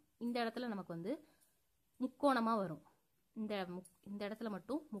போடணும். இந்த இடத்துல நமக்கு வந்து முக்கோணமாக வரும். இந்த இடத்துல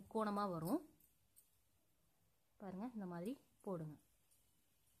மட்டும் முக்கோணமாக வரும். பாருங்கள், இந்த மாதிரி போடுங்க.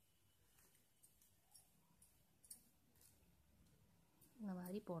 இந்த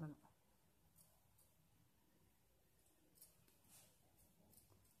மாதிரி போடணும்.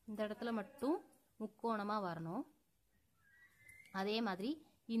 இந்த இடத்துல மட்டும் முக்கோணமாக வரணும். அதே மாதிரி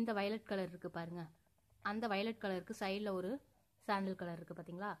இந்த வயலட் கலர் இருக்குது பாருங்கள், அந்த வயலட் கலருக்கு சைடில் ஒரு சாண்டல் கலர் இருக்குது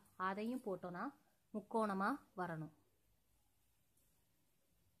பார்த்தீங்களா, அதையும் போட்டோன்னா முக்கோணமாக வரணும்.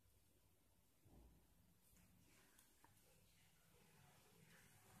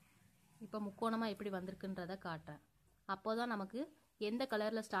 இப்போ முக்கோணமாக எப்படி வந்திருக்குன்றதை காட்டுறேன். அப்போ தான் நமக்கு எந்த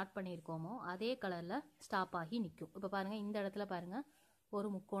கலரில் ஸ்டார்ட் பண்ணியிருக்கோமோ அதே கலரில் ஸ்டாப் ஆகி நிற்கும். இப்போ பாருங்கள், இந்த இடத்துல பாருங்கள் ஒரு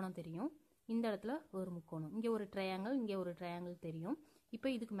முக்கோணம் தெரியும், இந்த இடத்துல ஒரு முக்கோணம், இங்கே ஒரு ட்ரையாங்கிள், இங்கே ஒரு ட்ரையாங்கிள் தெரியும். இப்போ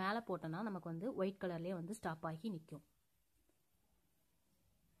இதுக்கு மேலே போட்டோன்னா நமக்கு வந்து ஒயிட் கலர்லேயே வந்து ஸ்டாப் ஆகி நிற்கும்.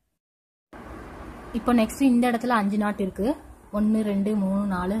 இப்போ நெக்ஸ்ட் இந்த இடத்துல 5 நாட் இருக்குது. 1 2 3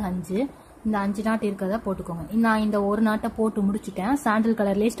 4 5. இந்த 5 நாட் இருக்கிறத போட்டுக்கோங்க. நான் இந்த ஒரு நாட்டை போட்டு முடிச்சுட்டேன். சாண்டில்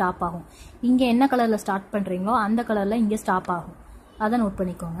கலர்லேயே ஸ்டாப் ஆகும். இங்கே என்ன கலரில் ஸ்டார்ட் பண்ணுறீங்களோ அந்த கலரில் இங்கே ஸ்டாப் ஆகும். அதை நோட்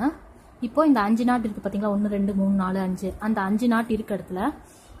பண்ணிக்கோங்க. இப்போ இந்த 5 நாட் இருக்குது பார்த்தீங்களா, 1 2 3 4 5. அந்த 5 நாட் இருக்க இடத்துல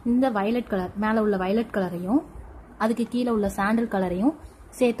இந்த வயலட் கலர், மேலே உள்ள வயலட் கலரையும் அதுக்கு கீழே உள்ள சாண்டில் கலரையும்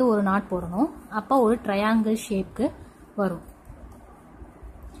சேர்த்து ஒரு நாட் போடணும். அப்போ ஒரு ட்ரையாங்கிள் ஷேப்க்கு வரும்.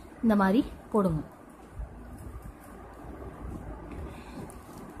 இந்த மாதிரி போடுங்க.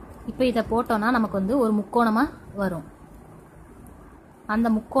 இப்போ இதை போட்டோன்னா நமக்கு வந்து ஒரு முக்கோணமாக வரும். அந்த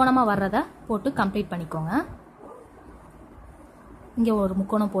முக்கோணமாக வர்றதை போட்டு கம்ப்ளீட் பண்ணிக்கோங்க. இங்கே ஒரு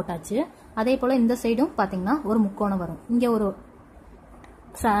முக்கோணம் போட்டாச்சு. அதே போல் இந்த சைடும் பார்த்தீங்கன்னா ஒரு முக்கோணம் வரும். இங்கே ஒரு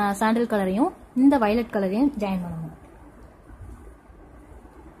சாண்டில் கலரையும் இந்த வயலட் கலரையும் ஜாயின் பண்ணணும்.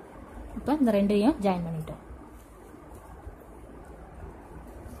 இப்போ இந்த ரெண்டையும் ஜாயின் பண்ணிட்டோம்.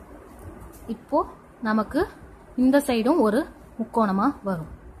 இப்போ நமக்கு இந்த சைடும் ஒரு முக்கோணமாக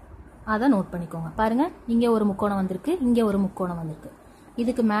வரும். அதை நோட் பண்ணிக்கோங்க. பாருங்க, இங்கே ஒரு முக்கோணம் வந்திருக்கு, இங்கே ஒரு முக்கோணம் வந்திருக்கு.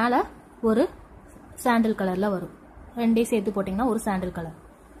 இதுக்கு மேலே ஒரு சாண்டில் கலரில் வரும். ரெண்டையும் சேர்த்து போட்டிங்கன்னா ஒரு சாண்டில் கலர்.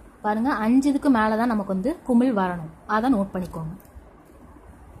 பாருங்க, 5 இதுக்கு மேலே தான் நமக்கு வந்து குமிழ் வரணும். அதை நோட் பண்ணிக்கோங்க.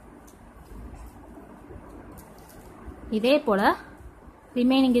 இதே போல்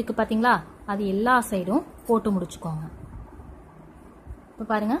ரிமைனிங் இருக்குது பார்த்தீங்களா, அது எல்லா சைடும் போட்டு முடிச்சுக்கோங்க. இப்போ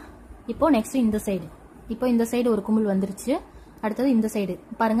பாருங்க, இப்போ நெக்ஸ்ட் இந்த சைடு. இப்போ இந்த சைடு ஒரு குமிழ் வந்துருச்சு. அடுத்தது இந்த சைடு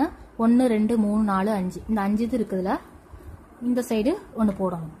பாருங்க, 1 2 3 4 5. இந்த 5 இது இருக்குதுல இந்த சைடு ஒன்று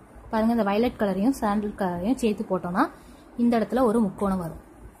போடணும். பாருங்க, இந்த வயலட் கலரையும் சாண்டில் கலரையும் சேர்த்து போட்டோம்னா இந்த இடத்துல ஒரு முக்கோணம் வரும்.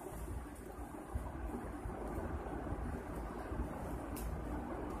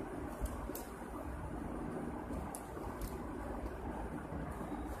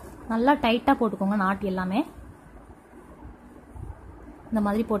 நல்லா டைட்டாக போட்டுக்கோங்க நாட் எல்லாமே. இந்த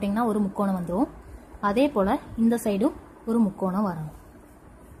மாதிரி போட்டிங்கன்னா ஒரு முக்கோணம் வந்துடும். அதே போல் இந்த சைடும் ஒரு முக்கோணம் வரணும்.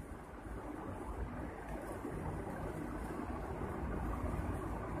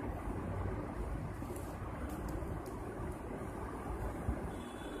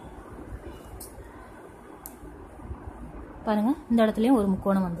 பாருங்க, இந்த இடத்துலயும் ஒரு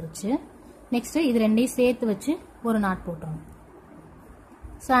முக்கோணம் வந்துருச்சு. நெக்ஸ்ட் இது ரெண்டையும் சேர்த்து வச்சு ஒரு நாட் போட்டுறணும்.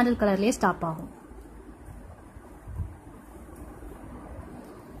 சாண்டல் கலர்லயே ஸ்டாப் ஆகும்.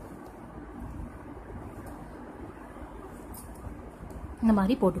 இந்த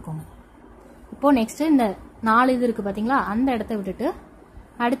மாதிரி போட்டுக்கோங்க. இப்போ நெக்ஸ்ட் இந்த 4 இது இருக்கு பாத்தீங்களா, அந்த இடத்த விட்டுட்டு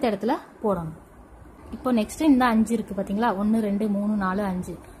அடுத்த இடத்துல போடணும். இப்போ நெக்ஸ்ட் இந்த 5 இருக்கு பாத்தீங்களா, 1 2 3 4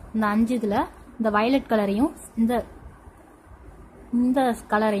 5. இந்த 5 இதுல இந்த வயலட் கலரையும் இந்த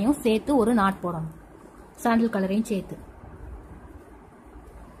கலரையும் சேர்த்து ஒரு நாட் போடணும். சாண்டல் கலரையும் சேர்த்து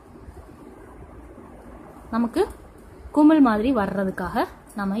நமக்கு குமிழ் மாதிரி வர்றதுக்காக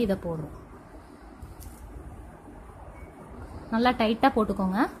நம்ம இதை போடுறோம். நல்லா டைட்டா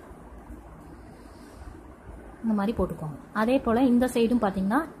போட்டுக்கோங்க. இந்த மாதிரி போட்டுக்கோங்க. அதே போல இந்த சைடும்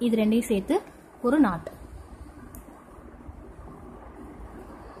பாத்தீங்கன்னா இது ரெண்டையும் சேர்த்து ஒரு நாட்.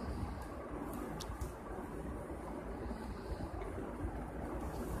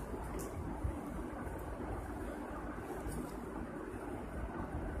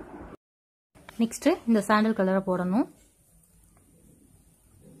 நெக்ஸ்ட் இந்த சாண்டல் கலரை போடணும்.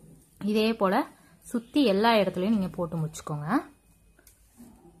 இதே போல சுத்தி எல்லா இடத்துலயும் நீங்க போட்டு முடிச்சுக்கோங்க.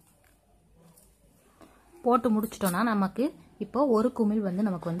 போட்டு முடிச்சிட்டோம்னா நமக்கு இப்போ ஒரு குமிழ் வந்து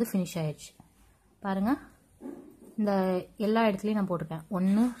நமக்கு வந்து ஃபினிஷ் ஆயிடுச்சு. பாருங்க, இந்த எல்லா இடத்துலயும் நான் போட்டிருக்கேன்.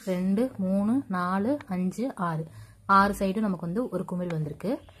 1 2 3 4 5 6 6 சைடும் நமக்கு வந்து ஒரு குமிழ்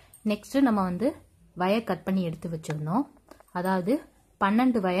வந்திருக்கு. நெக்ஸ்ட் நம்ம வந்து வயர் கட் பண்ணி எடுத்து வச்சிருந்தோம். அதாவது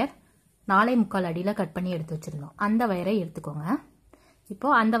 12 வயர் 4.25 அடியில் கட் பண்ணி எடுத்து வச்சிருந்தோம். அந்த வயரை எடுத்துக்கோங்க. இப்போ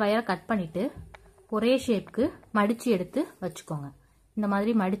அந்த வயரை கட் பண்ணிட்டு ஒரே ஷேப்க்கு மடிச்சு எடுத்து வச்சுக்கோங்க. இந்த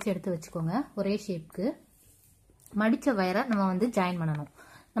மாதிரி மடிச்சு எடுத்து வச்சுக்கோங்க. ஒரே ஷேப்க்கு மடிச்ச வயரை நம்ம வந்து ஜாயின் பண்ணணும்.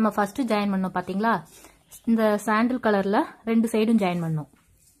 நம்ம ஃபர்ஸ்ட் ஜாயின் பண்ணோம் பாத்தீங்களா, இந்த சாண்டில் கலர்ல 2 சைடும் ஜாயின் பண்ணோம்.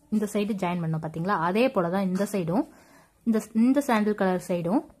 இந்த சைடு ஜாயின் பண்ணோம் பாத்தீங்களா, அதே போலதான் இந்த சைடும் இந்த சாண்டில் கலர்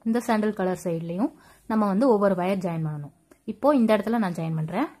சைடும் இந்த சாண்டில் கலர் சைட்லயும் நம்ம வந்து ஒவ்வொரு வயர் ஜாயின் பண்ணணும். இப்போ இந்த இடத்துல நான் ஜாயின்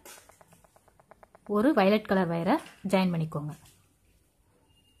பண்றேன். ஒரு வயலட் கலர் வயரை ஜாயின் பண்ணிக்கோங்க.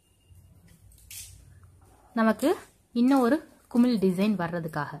 நமக்கு இன்னும் ஒரு குமிழ் டிசைன்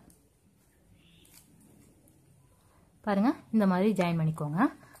வர்றதுக்காக பாருங்க, இந்த மாதிரி ஜாயின் பண்ணிக்கோங்க.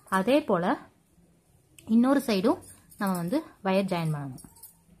 அதே போல இன்னொரு சைடும் நம்ம வந்து வயர் ஜாயின் பண்ணணும்.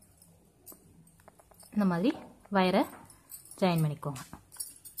 இந்த மாதிரி வயரை ஜாயின் பண்ணிக்கோங்க.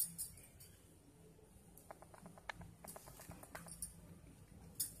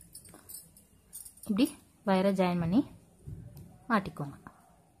 இப்படி வயரை ஜாயின் பண்ணி மாட்டிக்கோங்க.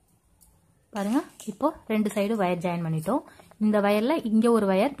 பாருங்க, இப்போ 2 சைடு வயர் ஜாயின் பண்ணிட்டோம். இந்த வயர்ல இங்க ஒரு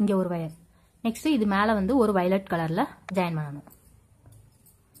வயர், இங்க ஒரு வயர். நெக்ஸ்ட் இது மேல வந்து ஒரு வயலட் கலர்ல ஜாயின் பண்ணணும்.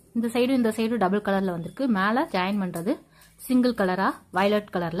 இந்த சைடு டபுள் கலர்ல வந்திருக்கு. மேல ஜாயின் பண்றது சிங்கிள் கலரா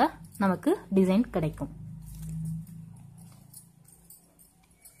வயலட் கலர்ல நமக்கு டிசைன் கிடைக்கும்.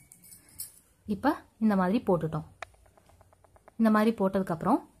 இப்ப இந்த மாதிரி போட்டுட்டோம். இந்த மாதிரி போட்டதுக்கு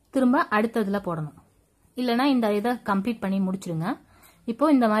அப்புறம் திரும்ப அடுத்ததுல போடணும். இல்லனா இந்த இதை கம்ப்ளீட் பண்ணி முடிச்சிருங்க. இப்போ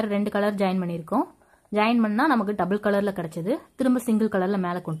இந்த மாதிரி 2 கலர் ஜாயின் பண்ணியிருக்கோம். ஜாயின் பண்ணா நமக்கு டபுள் கலர்ல கிடைச்சது. திரும்ப சிங்கிள் கலர்ல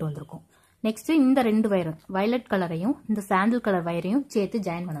மேல கொண்டு வந்திருக்கோம். நெக்ஸ்ட் இந்த 2 வயரும் வயலட் கலரையும் இந்த சாண்டில் கலர் வயரையும் சேர்த்து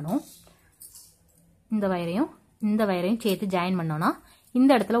ஜாயின் பண்ணணும். இந்த வயரையும் சேர்த்து ஜாயின் பண்ணோம்னா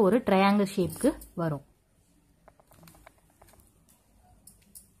இந்த இடத்துல ஒரு ட்ரையாங்கிள் ஷேப்க்கு வரும்.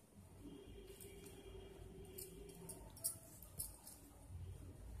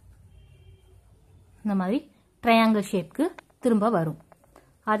 இந்த மாதிரி ட்ரையாங்கிள் ஷேப்க்கு திரும்ப வரும்.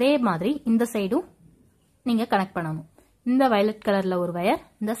 அதே மாதிரி இந்த சைடும் நீங்க கனெக்ட் பண்ணணும். இந்த வயலட் கலர்ல ஒரு வயர்,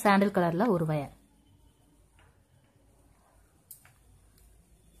 இந்த சாண்டில் கலர்ல ஒரு வயர்.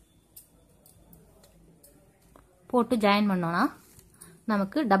 போட்டு ஜாயின் பண்ணோம்னா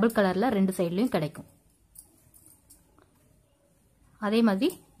நமக்கு டபுள் கலர்ல 2 சைட்லயும் கிடைக்கும். அதே மாதிரி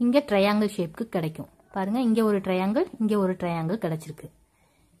இங்க ட்ரையாங்கிள் ஷேப்க்கு கிடைக்கும். பாருங்க, இங்க ஒரு ட்ரையாங்கிள், இங்க ஒரு ட்ரையாங்கிள் கிடைச்சிருக்கு.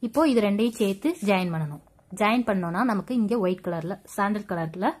 இப்போ இது ரெண்டையும் சேர்த்து ஜாயின் பண்ணணும். ஜாயின் பண்ணோம்னா நமக்கு இங்க ஒயிட் கலர்ல சாண்டல்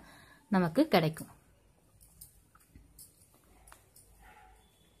கலர்ல நமக்கு கிடைக்கும்.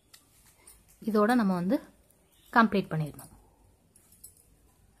 இதோட நம்ம வந்து கம்ப்ளீட் பண்ணிடணும்.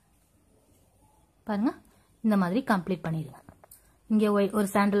 பாருங்க, இந்த மாதிரி கம்ப்ளீட் பண்ணிடுங்க. இங்க ஒரு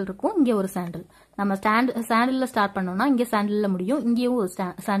சாண்டில் இருக்கும், இங்க ஒரு சாண்டில். நம்ம சாண்டில்ல ஸ்டார்ட் பண்ணோம்னா இங்க சாண்டில்ல முடியும், இங்கேயும் ஒரு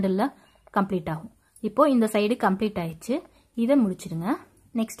சாண்டில்ல கம்ப்ளீட் ஆகும். இப்போ இந்த சைடு கம்ப்ளீட் ஆயிடுச்சு. இதை முடிச்சிடுங்க.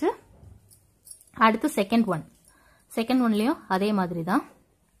 நெக்ஸ்ட்டு அடுத்து செகண்ட் ஒன்லேயும் அதே மாதிரி தான்.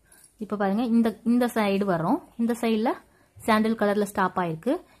 இப்போ பாருங்கள், இந்த சைடு வரோம். இந்த சைடில் சாண்டில் கலரில் ஸ்டாப்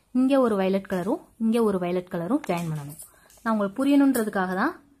ஆகிருக்கு. இங்கே ஒரு வயலட் கலரும் இங்கே ஒரு வயலட் கலரும் ஜாயின் பண்ணணும். நான் உங்களுக்கு புரியணுன்றதுக்காக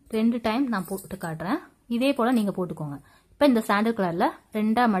தான் 2 டைம் நான் போட்டு காட்டுறேன். இதே போல் நீங்கள் போட்டுக்கோங்க. இப்போ இந்த சாண்டில் கலரில்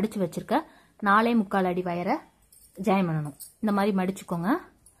 2ஆக மடித்து வச்சுருக்க 4.25 அடி வயரை ஜாயின் பண்ணணும். இந்த மாதிரி மடிச்சுக்கோங்க.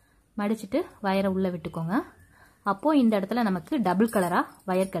 மடிச்சுட்டு வயரை உள்ளே விட்டுக்கோங்க. அப்போது இந்த இடத்துல நமக்கு டபுள் கலராக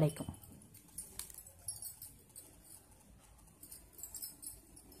வயர் கிடைக்கும்.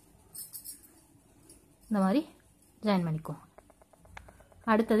 இந்த மாதிரி ஜாயின் பண்ணிக்கோங்க.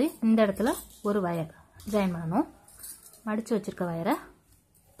 அடுத்தது இந்த இடத்துல ஒரு வயர் ஜாயின் பண்ணணும். மடித்து வச்சுருக்க வயரை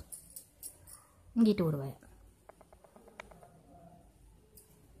இங்கிட்டு ஒரு வயர்.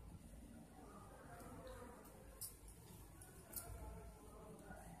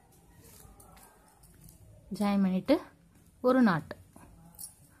 ஜாயின் பண்ணிவிட்டு ஒரு நாட்.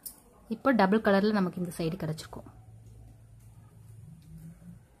 இப்போ டபுள் கலரில் நமக்கு இந்த சைடு கிடச்சிருக்கும்.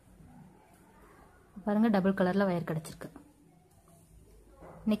 பாருங்கள், டபுள் கலரில் வயர் கிடச்சிருக்கு.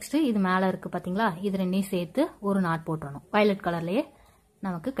 நெக்ஸ்ட்டு இது மேலே இருக்குது பார்த்தீங்களா, இது ரெண்டையும் சேர்த்து ஒரு நாட் போட்டுறணும். வயலட் கலர்லேயே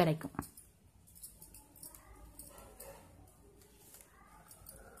நமக்கு கிடைக்கும்.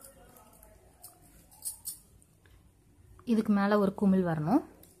 இதுக்கு மேலே ஒரு குமிழ் வரணும்.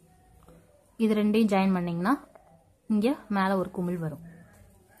 இது ரெண்டையும் ஜாயின் பண்ணிங்கன்னா இங்கே மேலே ஒரு குமிழ் வரும்.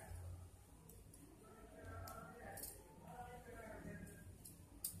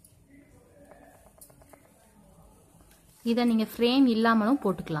 இதை நீங்கள் ஃப்ரேம் இல்லாமலும்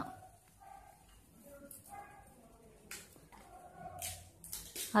போட்டுக்கலாம்.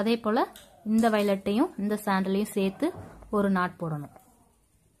 அதே போல் இந்த வயலட்டையும் இந்த சாண்டலையும் சேர்த்து ஒரு நாட் போடணும்.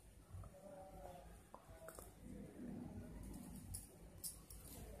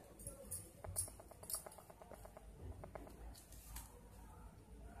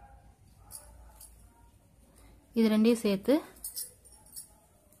 இது ரெண்டையும் சேர்த்து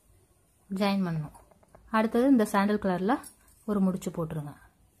ஜாயின் பண்ணணும். அடுத்தது இந்த சாண்டல் கலரில் ஒரு முடிச்சு போட்டுருங்க.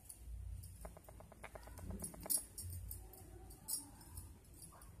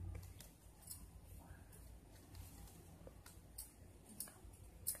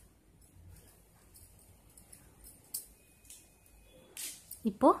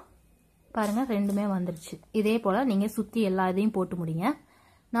 இப்போது பாருங்கள், ரெண்டுமே வந்துருச்சு. இதே போல் நீங்கள் சுற்றி எல்லா இதையும் போட்டு முடிங்க.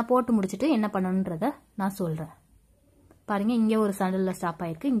 நான் போட்டு முடிச்சுட்டு என்ன பண்ணணுன்றதை நான் சொல்கிறேன். பாருங்கள், இங்கே ஒரு சாண்டலில் ஸ்டாப்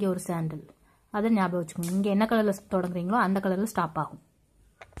ஆகிருக்கு, இங்கே ஒரு சாண்டல். அதை ஞாபகம் வச்சுக்கோங்க. இங்கே என்ன கலரில் தொடங்குறீங்களோ அந்த கலரில் ஸ்டாப் ஆகும்.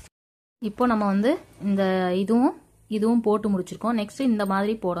 இப்போ நம்ம வந்து இந்த இதுவும் போட்டு முடிச்சிருக்கோம். நெக்ஸ்ட்டு இந்த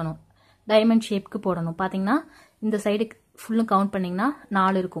மாதிரி போடணும். டைமண்ட் ஷேப்க்கு போடணும். பார்த்தீங்கன்னா இந்த சைடு ஃபுல்லும் கவுண்ட் பண்ணிங்கன்னா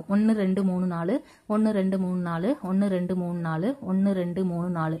 4 இருக்கும். 1 2 3 4 1 2 3 4 1 2 3 4 1 2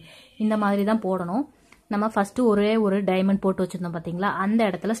 3 4 இந்த மாதிரி தான் போடணும். நம்ம ஃபஸ்ட்டு ஒரே ஒரு டைமண்ட் போட்டு வச்சுருந்தோம் பார்த்தீங்களா, அந்த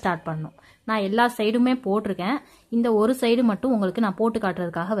இடத்துல ஸ்டார்ட் பண்ணணும். நான் எல்லா சைடுமே போட்டிருக்கேன். இந்த ஒரு சைடு மட்டும் உங்களுக்கு நான் போட்டு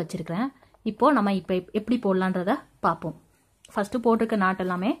காட்டுறதுக்காக வச்சுருக்கிறேன். இப்போது நம்ம இப்போ எப்படி போடலான்றதை பார்ப்போம். ஃபஸ்ட்டு போட்டிருக்க நாட்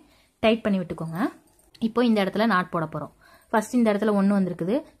எல்லாமே டைட் பண்ணி விட்டுக்கோங்க. இப்போ இந்த இடத்துல நாட் போட போகிறோம். ஃபஸ்ட்டு இந்த இடத்துல 1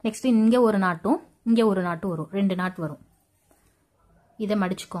 வந்திருக்குது. நெக்ஸ்ட்டு இங்கே ஒரு நாட்டும் இங்கே ஒரு நாட்டும் வரும். 2 நாட் வரும். இதை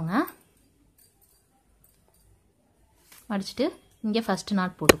மடிச்சுக்கோங்க. மடிச்சுட்டு இங்கே ஃபஸ்ட்டு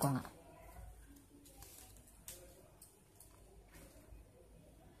நாட் போட்டுக்கோங்க.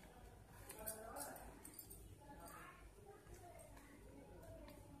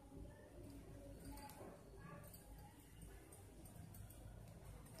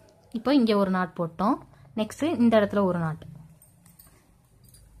 இப்போ இங்கே ஒரு நாட் போட்டோம். நெக்ஸ்ட்டு இந்த இடத்துல ஒரு நாட்.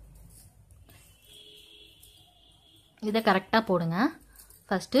 இதை கரெக்டாக போடுங்க.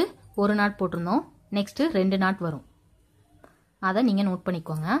 ஃபஸ்ட்டு ஒரு நாட் போட்டிருந்தோம். நெக்ஸ்ட்டு 2 நாட் வரும். அதை நீங்கள் நோட்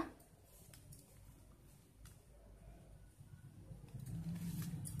பண்ணிக்கோங்க.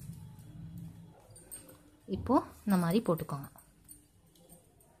 இப்போது இந்த மாதிரி போட்டுக்கோங்க.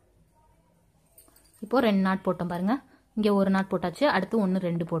 இப்போது 2 நாட் போட்டோம் பாருங்கள். இங்கே ஒரு நாட் போட்டாச்சு. அடுத்து 1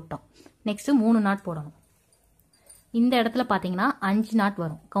 2 போட்டோம். நெக்ஸ்ட்டு 3 நாட் போடணும். இந்த இடத்துல பார்த்தீங்கன்னா 5 நாட்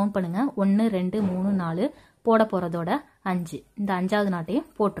வரும். கவுண்ட் பண்ணுங்கள். 1 2 3 4 போட போகிறதோட 5. இந்த 5ஆவது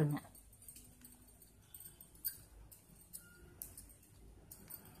நாட்டையும் போட்டுருங்க.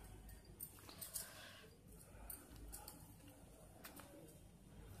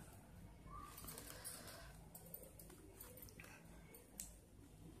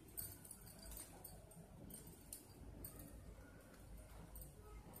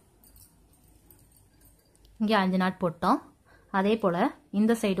 இங்கே 5 நாட் போட்டோம். அதே போல்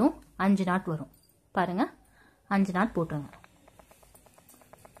இந்த சைடும் 5 நாட் வரும். பாருங்கள், 5 நாட் போட்டுருங்க.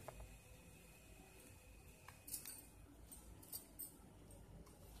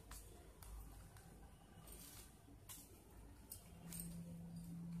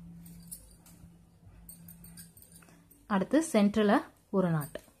 அடுத்து சென்டரில் ஒரு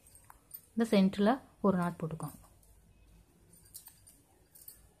நாட், இந்த சென்டரில் ஒரு நாட் போட்டுக்கோங்க.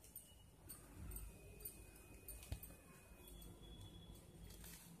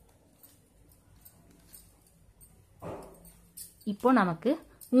 இப்போ நமக்கு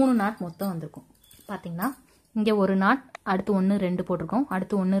 3 நாட் மொத்தம் வந்திருக்கும். பார்த்தீங்கன்னா இங்கே ஒரு நாட், அடுத்து 1 2 போட்டிருக்கோம்,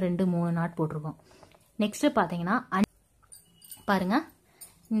 அடுத்து 1 2 3 நாட் போட்டிருக்கோம். நெக்ஸ்ட் பார்த்தீங்கன்னா பாருங்க,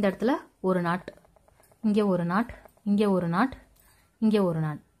 இந்த இடத்துல ஒரு நாட், இங்கே ஒரு நாட், இங்கே ஒரு நாட், இங்கே ஒரு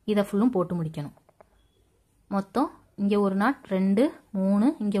நாட், இதை ஃபுல்லும் போட்டு முடிக்கணும். மொத்தம் இங்கே ஒரு நாட் 2 3,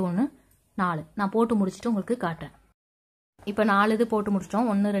 இங்கே 1 4. நான் போட்டு முடிச்சுட்டு உங்களுக்கு காட்டுறேன். இப்போ 4 இது போட்டு முடிச்சிட்டோம்.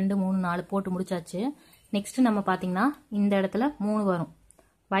 1 2 3 4 போட்டு முடிச்சாச்சு. நெக்ஸ்ட் நம்ம பார்த்தீங்கன்னா இந்த இடத்துல 3 வரும்.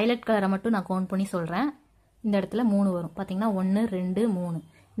 வயலட் கலரை மட்டும் நான் கவுண்ட் பண்ணி சொல்கிறேன். இந்த இடத்துல 3 வரும். பார்த்தீங்கன்னா 1 2 3,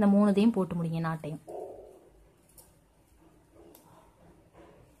 இந்த 3தையும் போட்டு முடிங்க நாட்டையும்.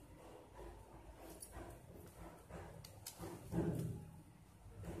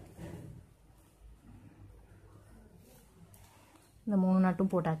 இந்த 3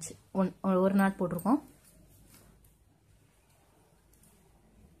 நாட்டும் போட்டாச்சு. ஒரு நாட் போட்டிருக்கோம்.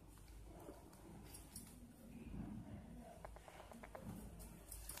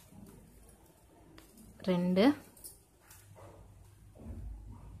 ரெண்டு,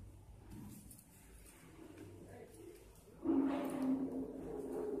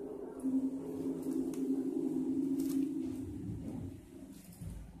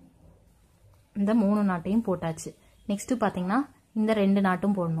 இந்த 3 நாட்டையும் போட்டாச்சு. நெக்ஸ்ட் பார்த்தீங்கன்னா இந்த 2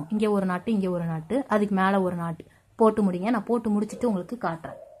 நாட்டும் போடணும். இங்கே ஒரு நாட்டு, இங்கே ஒரு நாட்டு, அதுக்கு மேலே ஒரு நாட்டு போட்டு முடிங்க. நான் போட்டு முடிச்சுட்டு உங்களுக்கு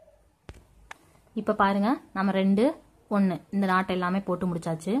காட்டுறேன். இப்போ பாருங்க, நம்ம 2 1 இந்த நாட்டை எல்லாமே போட்டு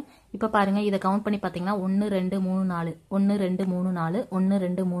முடிச்சாச்சு. இப்போ பாருங்க, இதை கவுண்ட் பண்ணி பார்த்தீங்கன்னா 1 2 3 4, 1 2 3 4, 1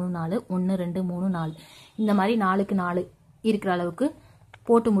 2 3 4, 1 2 3 4, இந்த மாதிரி 4க்கு 4 இருக்கிற அளவுக்கு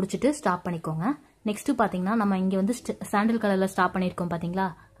போட்டு முடிச்சுட்டு ஸ்டாப் பண்ணிக்கோங்க. நெக்ஸ்ட் பார்த்தீங்கன்னா நம்ம இங்கே வந்து சாண்டில் கலரில் ஸ்டாப் பண்ணியிருக்கோம் பார்த்தீங்களா,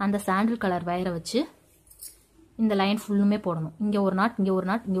 அந்த சாண்டில் கலர் வயரை வச்சு இந்த லைன் ஃபுல்லுமே போடணும். இங்கே ஒரு நாட், இங்கே ஒரு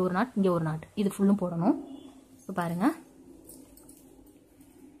நாட், இங்கே ஒரு நாட், இங்கே ஒரு நாட், இது ஃபுல்லும் போடணும். இப்போ பாருங்க,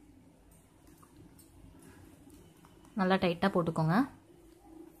 நல்லா டைட்டாக போட்டுக்கோங்க.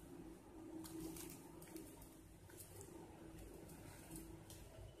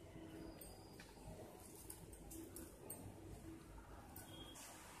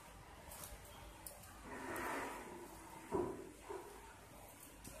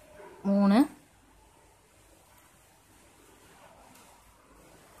 மூணு,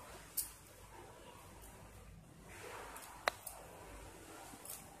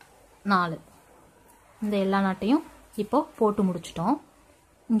 நாலு, இந்த எல்லா நாட்டையும் இப்போ போட்டு முடிச்சிட்டோம்.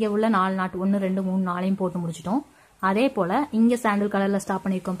 இங்கே உள்ள 4 நாட் 1 2 3 4 போட்டு முடிச்சிட்டோம். அதே போல் இங்கே சாண்டில் கலரில் ஸ்டாப்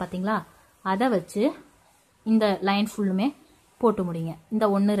பண்ணியிருக்கோம் பார்த்தீங்களா, அதை வச்சு இந்த லைன் ஃபுல்லுமே போட்டு முடிங்க. இந்த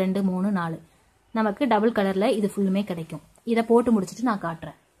 1 2 3 4 நமக்கு டபுள் கலரில் இது ஃபுல்லுமே கிடைக்கும். இதை போட்டு முடிச்சுட்டு நான்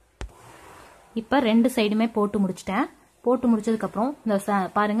காட்டுறேன். இப்போ 2 சைடுமே போட்டு முடிச்சிட்டேன். போட்டு முடிச்சதுக்கப்புறம் இந்த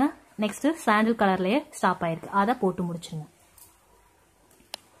பாருங்க, நெக்ஸ்ட் சாண்டில் கலர்லேயே ஸ்டாப் ஆயிருக்கு, அதை போட்டு முடிச்சிருங்க.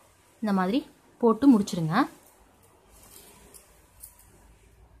 இந்த மாதிரி போட்டு முடிச்சிருங்க.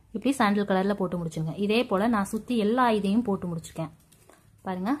 இப்படி சாண்டில் கலரில் போட்டு முடிச்சிருங்க. இதே போல் நான் சுற்றி எல்லா இதையும் போட்டு முடிச்சிருக்கேன்.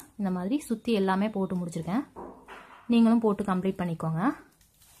 பாருங்கள், இந்த மாதிரி சுற்றி எல்லாமே போட்டு முடிச்சிருக்கேன். நீங்களும் போட்டு கம்ப்ளீட் பண்ணிக்கோங்க.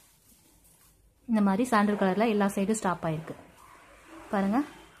 இந்த மாதிரி சாண்டில் கலரில் எல்லா சைடும் ஸ்டாப் ஆயிருக்கு. பாருங்கள்,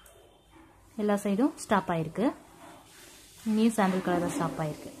 எல்லா சைடும் ஸ்டாப் ஆயிருக்கு. இங்கேயும் சாண்டில் கலரில் ஸ்டாப்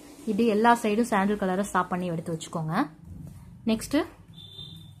ஆயிருக்கு. இப்படி எல்லா சைடும் சாண்டில் கலரை ஸ்டாப் பண்ணி எடுத்து வச்சுக்கோங்க. நெக்ஸ்ட்டு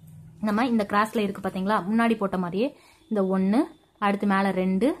நம்ம இந்த கிராஸில் இருக்குது பார்த்தீங்களா, முன்னாடி போட்ட மாதிரியே இந்த 1, அடுத்து மேலே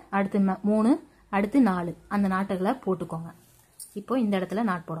 2, அடுத்து 3, அடுத்து 4 அந்த நாட்டுகளை போட்டுக்கோங்க. இப்போ இந்த இடத்துல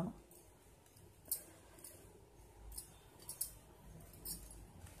நாட் போடணும்.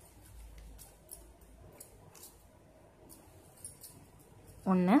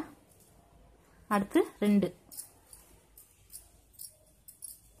 ஒன்று, அடுத்து 2,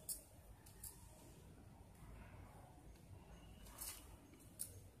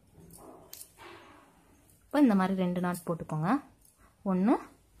 இப்போ இந்த மாதிரி 2 நாட் போட்டுக்கோங்க. 1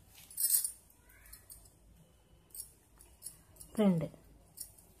 2,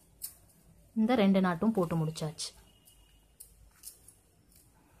 இந்த 2 நாட்டும் போட்டு முடிச்சாச்சு.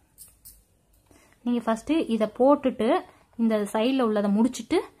 நீங்கள் ஃபஸ்ட்டு இதை போட்டுட்டு இந்த சைடில் உள்ளதை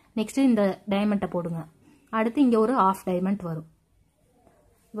முடிச்சுட்டு நெக்ஸ்ட்டு இந்த டைமண்டை போடுங்க. அடுத்து இங்கே ஒரு ½ டைமண்ட் வரும்.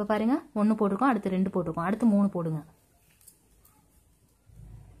 இப்போ பாருங்கள், 1 போட்டிருக்கோம், அடுத்து 2 போட்டிருக்கோம், அடுத்து 3 போடுங்க.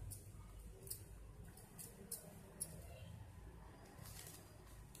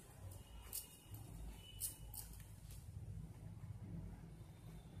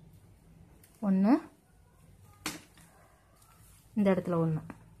 ஒன்று, இந்த இடத்துல 1,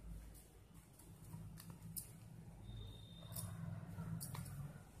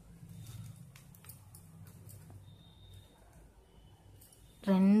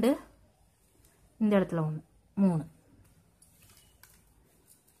 2, இந்த இடத்துல 1, 3.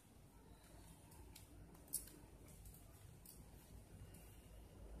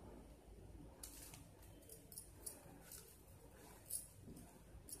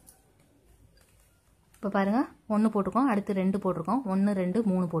 இப்போ பாருங்கள் 1 போட்டிருக்கோம், அடுத்து 2 போட்டிருக்கோம், 1 2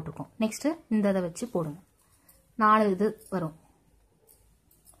 3 போட்டிருக்கோம். நெக்ஸ்ட்டு இந்த இதை வச்சு போடுங்க. 4 இது வரும்,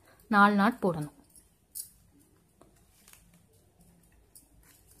 4 நாட் போடணும்.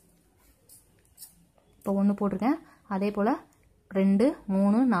 இப்போ 1 போட்டிருக்கேன், அதே போல் 2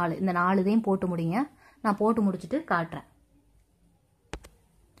 3 4 இந்த 4 இதையும் போட்டு முடிங்க. நான் போட்டு முடிச்சுட்டு காட்டுறேன்.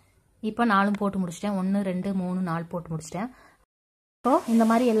 இப்போ 4 போட்டு முடிச்சிட்டேன், 1 2 3 4 போட்டு முடிச்சிட்டேன். இப்போ இந்த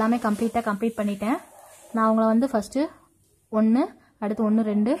மாதிரி எல்லாமே கம்ப்ளீட் பண்ணிட்டேன். நான் உங்களை வந்து ஃபஸ்ட்டு 1, அடுத்து 1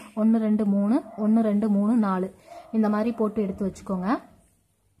 2 1 2 3 1 2 3 4 இந்த மாதிரி போட்டு எடுத்து வச்சுக்கோங்க.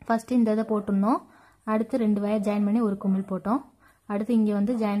 ஃபஸ்ட்டு இந்த இதை போட்டுருந்தோம், அடுத்து 2 வயர் ஜாயின் பண்ணி ஒரு குமிழ் போட்டோம், அடுத்து இங்கே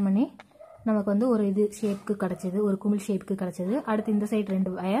வந்து ஜாயின் பண்ணி நமக்கு வந்து ஒரு இது ஷேப்புக்கு கிடச்சிது, ஒரு குமிழ் ஷேப்புக்கு கிடச்சிது. அடுத்து இந்த சைடு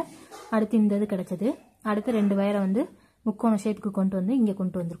 2 வயர், அடுத்து இந்த இது கிடச்சிது. அடுத்து 2 வயரை வந்து முக்கோண ஷேப்புக்கு கொண்டு வந்து இங்கே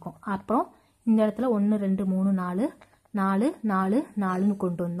கொண்டு வந்திருக்கோம். அப்புறம் இந்த இடத்துல 1 2 3 4 4 4 4ன்னு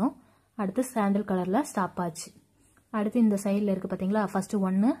கொண்டு வந்தோம். அடுத்து சாண்டல் கலரில் ஸ்டாப் ஆச்சு. அடுத்து இந்த சைடில் இருக்குது பார்த்தீங்களா, ஃபஸ்ட்டு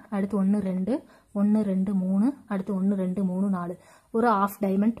 1, அடுத்து 1 2 1 2 3 அடுத்து 1 2 3 4 ஒரு ஆஃப்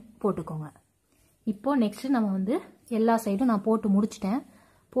டைமண்ட் போட்டுக்கோங்க. இப்போது நெக்ஸ்ட்டு நம்ம வந்து எல்லா சைடும் நான் போட்டு முடிச்சிட்டேன்.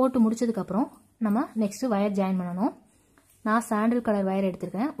 போட்டு முடிச்சதுக்கப்புறம் நம்ம நெக்ஸ்ட்டு வயர் ஜாயின் பண்ணணும். நான் சாண்டல் கலர் வயர்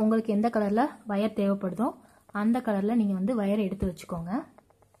எடுத்திருக்கேன். உங்களுக்கு எந்த கலரில் வயர் தேவைப்படுதோ அந்த கலரில் நீங்கள் வந்து வயரை எடுத்து வச்சுக்கோங்க.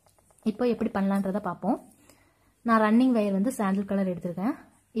 இப்போ எப்படி பண்ணலான்றதை பார்ப்போம். நான் ரன்னிங் வயர் வந்து சாண்டல் கலர் எடுத்திருக்கேன்.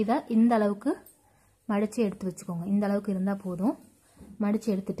 இதை இந்த அளவுக்கு மடித்து எடுத்து வச்சுக்கோங்க. இந்த அளவுக்கு இருந்தால் போதும். மடித்து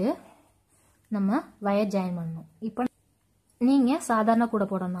எடுத்துட்டு நம்ம வயர் ஜாயின் பண்ணணும். இப்போ நீங்கள் சாதாரண கூட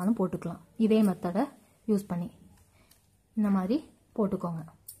போடணும்னாலும் போட்டுக்கலாம். இதே மெத்தடை யூஸ் பண்ணி இந்த மாதிரி போட்டுக்கோங்க.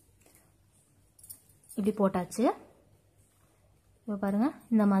 இப்படி போட்டாச்சு. இப்போ பாருங்கள்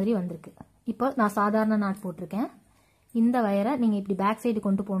இந்த மாதிரி வந்திருக்கு. இப்போ நான் சாதாரண நாட் போட்டிருக்கேன். இந்த வயரை நீங்கள் இப்படி பேக் சைடு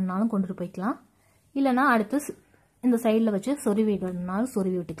கொண்டு போகணுன்னாலும் கொண்டுட்டு போய்க்கலாம், இல்லைனா அடுத்து இந்த சைடில் வச்சு சொருவி விடணுன்னாலும்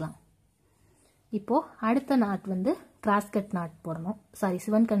சொருவி விட்டுக்கலாம். இப்போது அடுத்த நாட் வந்து கிராஸ்கட் நாட் போடணும்,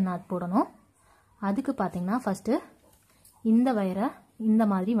 சிவன்கண் நாட் போடணும். அதுக்கு பார்த்தீங்கன்னா ஃபஸ்ட்டு இந்த வயரை இந்த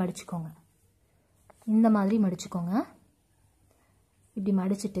மாதிரி மடிச்சுக்கோங்க. இந்த மாதிரி மடிச்சுக்கோங்க. இப்படி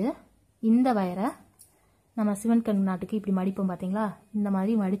மடிச்சுட்டு இந்த வயரை நம்ம சிவன்கண் நாட்டுக்கு இப்படி மடிப்போம் பார்த்தீங்களா, இந்த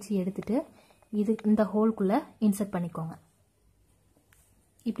மாதிரி மடித்து எடுத்துட்டு இது இந்த ஹோல்குள்ளே இன்சர்ட் பண்ணிக்கோங்க.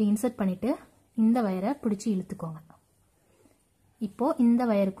 இப்படி இன்சர்ட் பண்ணிவிட்டு இந்த வயரை பிடிச்சி இழுத்துக்கோங்க. இப்போது இந்த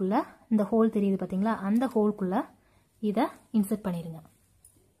வயருக்குள்ளே இந்த ஹோல் தெரியுது பார்த்தீங்களா, அந்த ஹோல்குள்ளே இதை இன்சர்ட் பண்ணிடுங்க.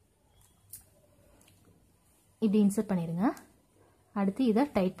 இப்படி இன்சர்ட் பண்ணிடுங்க. அடுத்து இதை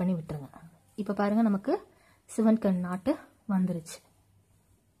டைட் பண்ணி விட்டுருங்க. இப்போ பாருங்கள் நமக்கு சிவன்கண் நாட்டு வந்துருச்சு.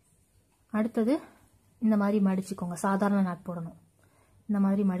 அடுத்தது இந்த மாதிரி மடிச்சுக்கோங்க. சாதாரண நாட் போடணும். இந்த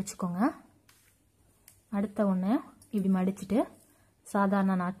மாதிரி மடிச்சுக்கோங்க. அடுத்த ஒன்று இப்படி மடிச்சுட்டு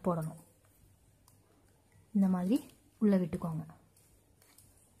சாதாரண நாட் போடணும். இந்த மாதிரி உள்ளே விட்டுக்கோங்க.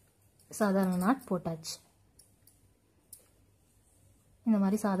 சாதாரண நாட் போட்டாச்சு. இந்த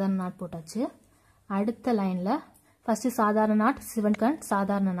மாதிரி சாதாரண நாட் போட்டாச்சு. அடுத்த லைனில் ஃபஸ்ட்டு சாதாரண நாட், சிவன்கண்,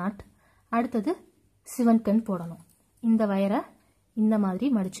 சாதாரண நாட், அடுத்தது சிவன்கண் போடணும். இந்த வயரை இந்த மாதிரி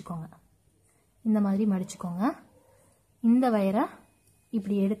மடிச்சுக்கோங்க. இந்த மாதிரி மடிச்சுக்கோங்க. இந்த வயரை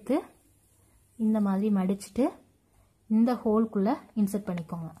இப்படி எடுத்து இந்த மாதிரி மடிச்சுட்டு இந்த ஹோல்குள்ளே இன்சர்ட்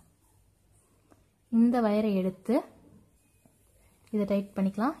பண்ணிக்கோங்க. இந்த வயரை எடுத்து இதை டைட்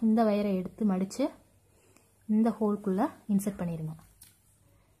பண்ணிக்கலாம். இந்த வயரை எடுத்து மடித்து இந்த ஹோல்குள்ளே இன்சர்ட் பண்ணிடுங்க.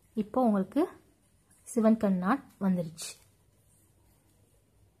 இப்போ உங்களுக்கு சிவன்கண் நாட் வந்துருச்சு.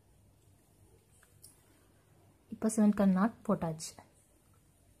 இப்போ சிவன்கண் நாட் போட்டாச்சு.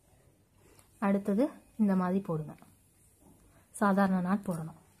 அடுத்தது இந்த மாதிரி போடுங்க. சாதாரண நாட்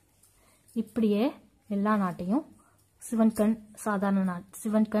போடணும். இப்படியே எல்லா நாட்டையும் சிவன்கண் சாதாரண நாட்,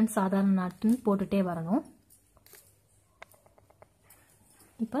 சிவன்கண் சாதாரண நாட்டுன்னு போட்டுட்டே வரணும்.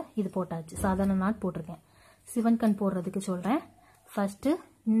 இப்போ இது போட்டாச்சு. சாதாரண நாட் போட்டிருக்கேன். சிவன்கண் போடுறதுக்கு சொல்கிறேன். ஃபஸ்ட்டு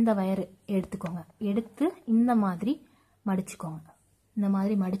இந்த வயர் எடுத்துக்கோங்க. எடுத்து இந்த மாதிரி மடிச்சுக்கோங்க. இந்த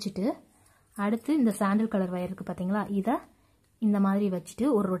மாதிரி மடிச்சுட்டு அடுத்து இந்த சாண்டல் கலர் வயர் இருக்குது பார்த்தீங்களா, இதை இந்த மாதிரி வச்சுட்டு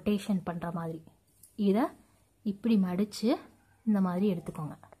ஒரு ரொட்டேஷன் பண்ணுற மாதிரி இதை இப்படி மடித்து இந்த மாதிரி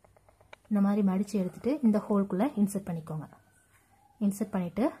எடுத்துக்கோங்க. இந்த மாதிரி மடித்து எடுத்துகிட்டு இந்த ஹோல்குள்ளே இன்சர்ட் பண்ணிக்கோங்க. இன்சர்ட்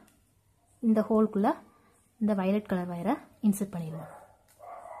பண்ணிவிட்டு இந்த ஹோல்குள்ளே இந்த வயலட் கலர் வயரை இன்சர்ட் பண்ணிடுங்க.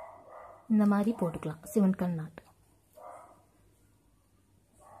 இந்த மாதிரி போட்டுக்கலாம் சிவன்கண் நாட்.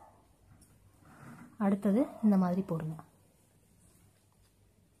 அடுத்தது இந்த மாதிரி போடுங்க.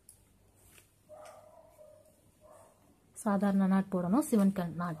 சாதாரண நாட் போடணும்,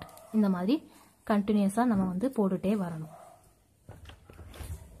 சிவன்கன் நாட். இந்த மாதிரி கண்டினியூஸாக நம்ம வந்து போட்டுகிட்டே வரணும்.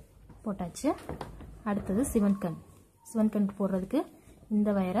 போட்டாச்சு. அடுத்தது சிவன்கன். சிவன்கன் போடுறதுக்கு இந்த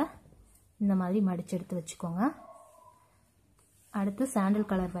வயரை இந்த மாதிரி மடித்து எடுத்து வச்சுக்கோங்க. அடுத்து சாண்டல்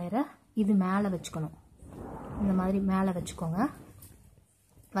கலர் வயரை இது மேலே வச்சுக்கணும். இந்த மாதிரி மேலே வச்சுக்கோங்க.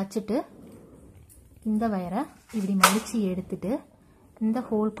 வச்சுட்டு இந்த வயரை இப்படி மடித்து எடுத்துட்டு இந்த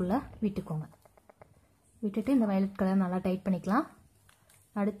ஹோல்குள்ளே விட்டுக்கோங்க. விட்டுட்டு இந்த வயலட் கலர் நல்லா டைட் பண்ணிக்கலாம்.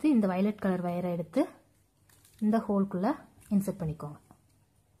 அடுத்து இந்த வயலட் கலர் வயரை எடுத்து இந்த ஹோல்குள்ளே இன்சர்ட் பண்ணிக்கோங்க.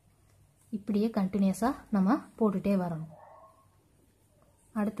 இப்படியே கண்டினியூஸாக நம்ம போட்டுகிட்டே வரணும்.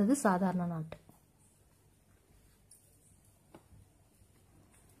 அடுத்தது சாதாரண நாட்.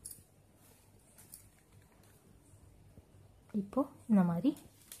 இப்போ இந்த மாதிரி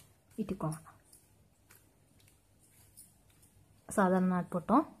விட்டுக்கோங்க. சாதாரண நாட்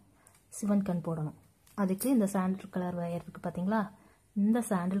போட்டோம். சிவன்கன் போடணும். அதுக்கு இந்த சாண்டல் கலர் வயர் இருக்குது பார்த்தீங்களா, இந்த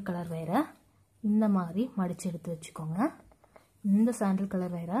சாண்டல் கலர் வயரை இந்த மாதிரி மடித்து எடுத்து வச்சுக்கோங்க. இந்த சாண்டல்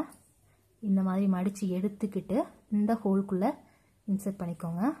கலர் வயரை இந்த மாதிரி மடித்து எடுத்துக்கிட்டு இந்த ஹோல்குள்ளே இன்சர்ட்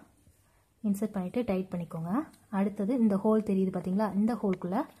பண்ணிக்கோங்க. இன்சர்ட் பண்ணிவிட்டு டைட் பண்ணிக்கோங்க. அடுத்தது இந்த ஹோல் தெரியுது பார்த்தீங்களா, இந்த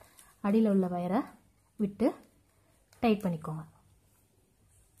ஹோல்குள்ளே அடியில் உள்ள வயரை விட்டு டைட் பண்ணிக்கோங்க.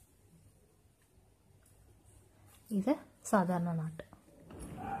 இது சாதாரண நாட்.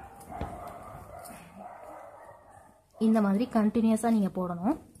 இந்த மாதிரி கண்டினியூஸாக நீங்கள்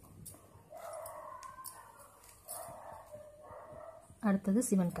போடணும். அடுத்தது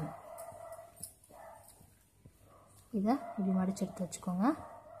சிவன்கன். இதை இப்படி மடித்து எடுத்து வச்சுக்கோங்க.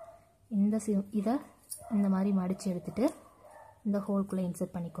 இதை இந்த மாதிரி மடித்து எடுத்துட்டு இந்த ஹோல்குள்ளே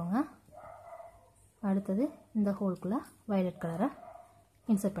இன்சர்ட் பண்ணிக்கோங்க. அடுத்தது இந்த ஹோல்குள்ளே வயலட் கலரை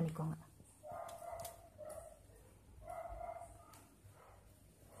இன்சர்ட் பண்ணிக்கோங்க.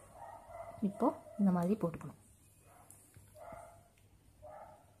 இப்போது இந்த மாதிரி போட்டுக்கணும்.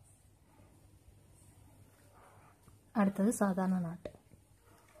 அடுத்தது சாதாரண நாட்டு.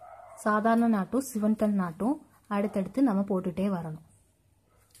 சாதாரண நாட்டும் சிவன்கன் நாட்டும் அடுத்தடுத்து நம்ம போட்டுகிட்டே வரணும்.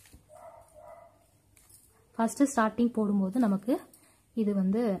 ஃபஸ்ட்டு ஸ்டார்டிங் போடும்போது நமக்கு இது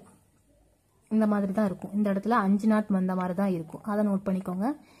வந்து இந்த மாதிரி தான் இருக்கும். இந்த இடத்துல 5 நாட் வந்த மாதிரி தான் இருக்கும். அதை நோட் பண்ணிக்கோங்க.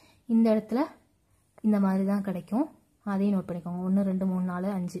 இந்த இடத்துல இந்த மாதிரி தான் கிடைக்கும். அதையும் நோட் பண்ணிக்கோங்க. 1 2 3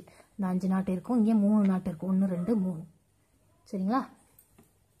 4 5 இந்த 5 நாட்டு இருக்கும். இங்கே 3 நாட்டு இருக்கும். 1 2 3. சரிங்களா?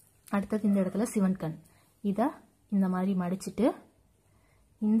 அடுத்தது இந்த இடத்துல சிவன்கன். இதை இந்த மாதிரி மடிச்சுட்டு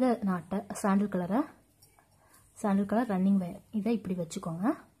இந்த நாட்டை சாண்டல் கலர் ரன்னிங் வயர் இதை இப்படி வச்சுக்கோங்க.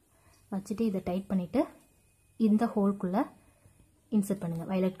 வச்சுட்டு இதை டைட் பண்ணிவிட்டு இந்த ஹோல்குள்ளே இன்சர்ட் பண்ணுங்கள்.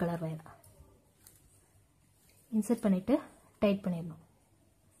 வயலட் கலர் வயர் இன்சர்ட் பண்ணிவிட்டு டைட் பண்ணிடணும்.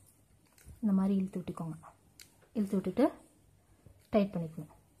 இந்த மாதிரி இழுத்து விட்டுக்கோங்க. இழுத்து விட்டுட்டு டைட்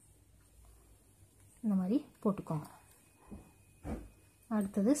பண்ணிக்கணும். இந்த மாதிரி போட்டுக்கோங்க.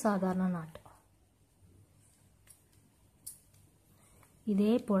 அடுத்தது சாதாரண நாட்டு.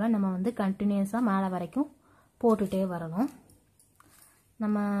 இதே போல் நம்ம வந்து கண்டினியூஸாக மேலே வரைக்கும் போட்டுகிட்டே வரணும்.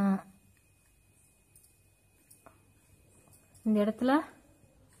 நம்ம இந்த இடத்துல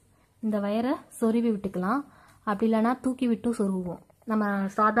இந்த வயரை சொருவி விட்டுக்கலாம். அப்படி இல்லைனா தூக்கி விட்டும் சொருவோம். நம்ம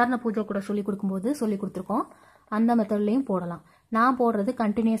சாதாரண பூஜை கூட சொல்லி கொடுக்கும்போது சொல்லி கொடுத்துருக்கோம். அந்த மெத்தட்லேயும் போடலாம். நான் போடுறது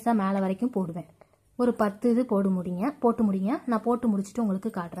கண்டினியூஸாக மேலே வரைக்கும் போடுவேன். ஒரு 10 இது போட்டு முடிங்க. நான் போட்டு முடிச்சுட்டு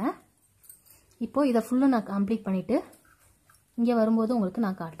உங்களுக்கு காட்டுறேன். இப்போது இதை ஃபுல்லும் நான் கம்ப்ளீட் பண்ணிவிட்டு இங்கே வரும்போது உங்களுக்கு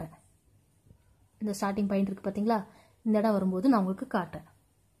நான் காட்டுறேன். இந்த ஸ்டார்டிங் பாயிண்ட் இருக்குது பார்த்தீங்களா, இந்த இடம் வரும்போது நான் உங்களுக்கு காட்டுறேன்.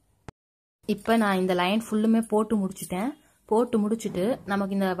 இப்போ நான் இந்த லைன் ஃபுல்லுமே போட்டு முடிச்சுட்டேன். போட்டு முடிச்சுட்டு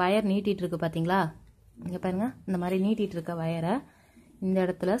நமக்கு இந்த வயர் நீட்டிகிட்டு இருக்கு பார்த்தீங்களா, இங்கே பாருங்கள். இந்த மாதிரி நீட்டிகிட்டு இருக்க வயரை இந்த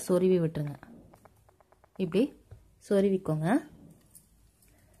இடத்துல சொருவி விட்டுருங்க. இப்படி சொருவிக்கோங்க.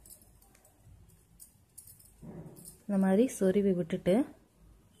 இந்த மாதிரி சொருவி விட்டுட்டு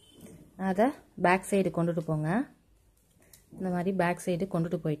அதை பேக் சைடு கொண்டுட்டு போங்க. இந்த மாதிரி பேக் சைடு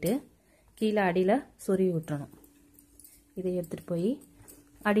கொண்டுட்டு போயிட்டு கீழே அடியில் சொருவி விட்டுறணும். இதை எடுத்துகிட்டு போய்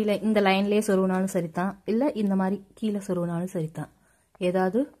அடியில் இந்த லைன்லேயே சொருவினாலும் சரிதான், இல்லை இந்த மாதிரி கீழே சொருவினாலும் சரிதான்.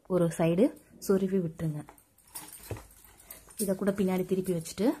 ஏதாவது ஒரு சைடு சொருவி விட்டுருங்க. இதை கூட பின்னாடி திருப்பி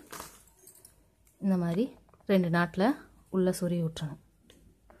வச்சுட்டு இந்த மாதிரி 2 நாட்டில் உள்ளே சொருவி விட்டுறணும்.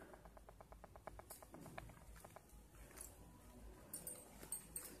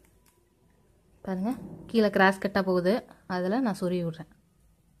 பாருங்கள், கீழே கிராஸ் கட்டாக போகுது. அதில் நான் சொருவி விட்றேன்.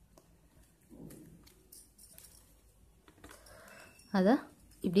 அதை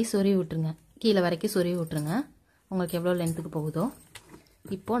இப்படி சொருவி விட்டுருங்க. கீழே வரைக்கும் சொருவி விட்டுருங்க. உங்களுக்கு எவ்வளோ லென்த்துக்கு போகுதோ.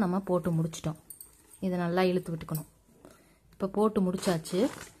 இப்போது நம்ம போட்டு முடிச்சிட்டோம். இதை நல்லா இழுத்து விட்டுக்கணும். இப்போ போட்டு முடிச்சாச்சு.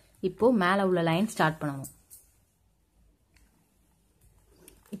 இப்போது மேலே உள்ள லைன் ஸ்டார்ட் பண்ணணும்.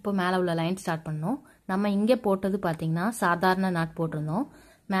 நம்ம இங்கே போட்டது பார்த்திங்கன்னா சாதாரண நாட் போட்டிருந்தோம்,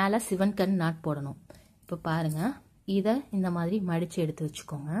 மேலே சிவன்கண் நாட் போடணும். இப்போ பாருங்கள், இதை இந்த மாதிரி மடித்து எடுத்து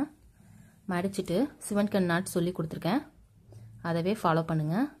வச்சுக்கோங்க. மடிச்சுட்டு சிவன்கண் நாட் சொல்லி கொடுத்துருக்கேன், அதவே ஃபாலோ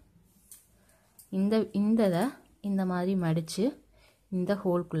பண்ணுங்கள். இதை இந்த மாதிரி மடித்து இந்த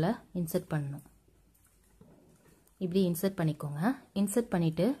ஹோல்குள்ளே இன்சர்ட் பண்ணணும். இப்படி இன்சர்ட் பண்ணிக்கோங்க. இன்சர்ட்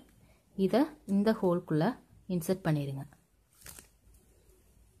பண்ணிவிட்டு இதை இந்த ஹோல்குள்ளே இன்சர்ட் பண்ணிடுங்க.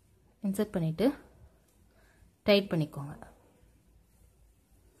 இன்சர்ட் பண்ணிவிட்டு டைட் பண்ணிக்கோங்க.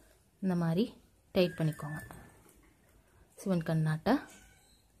 இந்த மாதிரி டைட் பண்ணிக்கோங்க. சிவன்கண் நாட்டை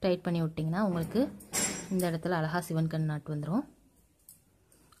டைட் பண்ணி விட்டிங்கன்னா உங்களுக்கு இந்த இடத்துல அழகாக சிவன்கண் நாட் வந்துடும்.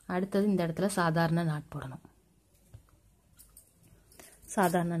 அடுத்தது இந்த இடத்துல சாதாரண நாட் போடணும்.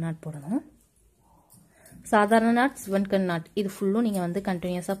 சாதாரண நாட் போடணும். சாதாரண நாட், சிவன்கண் நாட், இது ஃபுல்லும் நீங்கள் வந்து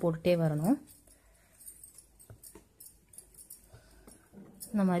கண்டினியூஸாக போட்டுகிட்டே வரணும்.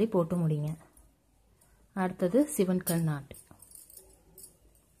 இந்த மாதிரி போட்டு முடிங்க. அடுத்தது சிவன்கண் நாட்.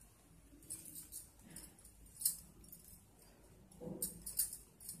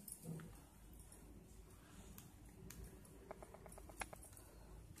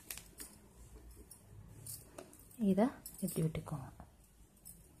 இதை இப்படி விட்டுக்கோங்க.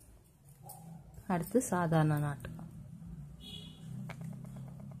 அடுத்து சாதாரண நாட்.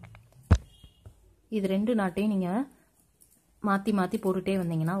 இது ரெண்டு நாட்டையும் நீங்கள் மாற்றி மாற்றி போட்டுகிட்டே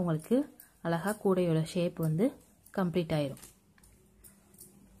வந்தீங்கன்னா உங்களுக்கு அழகாக கூடையோட ஷேப் வந்து கம்ப்ளீட் ஆயிரும்.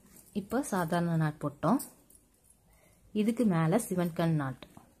 இப்போ சாதாரண நாட் போட்டோம். இதுக்கு மேலே சிவன்கண் நாட்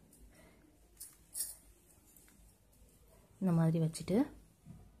இந்த மாதிரி வச்சுட்டு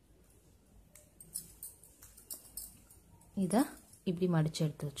இதை இப்படி மடித்து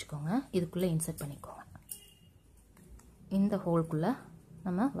எடுத்து வச்சுக்கோங்க. இதுக்குள்ளே இன்சர்ட் பண்ணிக்கோங்க. இந்த ஹோல்குள்ளே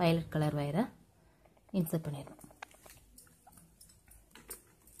நம்ம வயலட் கலர் வயரை இன்சர்ட் பண்ணிடணும்.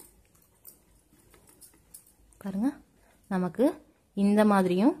 பாருங்கள், நமக்கு இந்த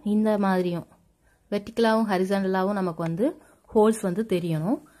மாதிரியும் வெர்டிக்கலாகவும் ஹரிசாண்டலாகவும் நமக்கு வந்து ஹோல்ஸ் வந்து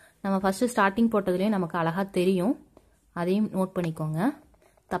தெரியணும். நம்ம ஃபஸ்ட்டு ஸ்டார்டிங் போட்டதுலேயும் நமக்கு அழகாக தெரியும், அதையும் நோட் பண்ணிக்கோங்க,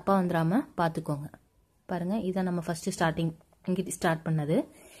 தப்பாக வந்துடாமல் பார்த்துக்கோங்க. பாருங்கள், இதை நம்ம ஃபஸ்ட்டு ஸ்டார்டிங் இங்கே ஸ்டார்ட் பண்ணது.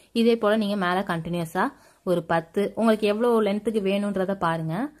 இதே போல் நீங்கள் மேலே கண்டினியூஸாக ஒரு 10 உங்களுக்கு எவ்வளோ லென்த்துக்கு வேணுன்றதை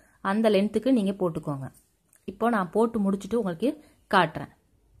பாருங்கள், அந்த லென்த்துக்கு நீங்கள் போட்டுக்கோங்க. இப்போ நான் போட்டு முடிச்சுட்டு உங்களுக்கு காட்டுறேன்.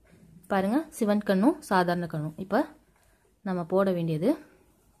 பாருங்கள், சிவன்கண்ணும் சாதாரண கண்ணும். இப்போ நம்ம போட வேண்டியது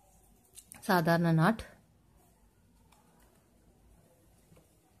சாதாரண நாட்.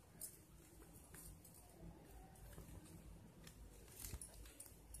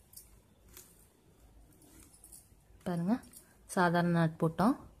 பாருங்கள், சாதாரண நாட்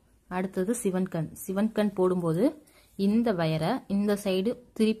போட்டோம். அடுத்தது சிவன்கண். சிவன்கண் போடும்போது இந்த வயரை இந்த சைடு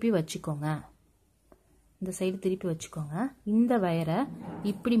திருப்பி வச்சுக்கோங்க. இந்த சைடு திருப்பி வச்சுக்கோங்க. இந்த வயரை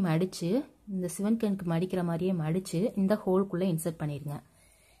இப்படி மடித்து இந்த சிவன்கண்ணுக்கு மடிக்கிற மாதிரியே மடித்து இந்த ஹோல்குள்ளே இன்சர்ட் பண்ணிடுங்க.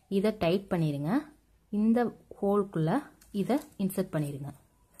 இதை டைட் பண்ணிடுங்க. இந்த ஹோல்குள்ளே இதை இன்சர்ட் பண்ணிடுங்க.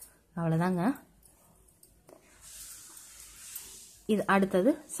 அவ்வளோதாங்க. இது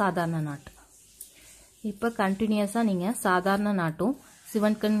அடுத்தது சாதாரண நாட். இப்போ கண்டினியூஸாக நீங்கள் சாதாரண நாட்டும்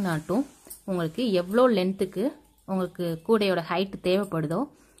சிவன்கண் நாட்டும் உங்களுக்கு எவ்வளோ லென்த்துக்கு உங்களுக்கு கூடையோட ஹைட் தேவைப்படுதோ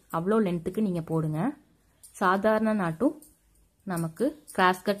அவ்வளோ லென்த்துக்கு நீங்கள் போடுங்க. சாதாரண நாட்டும் நமக்கு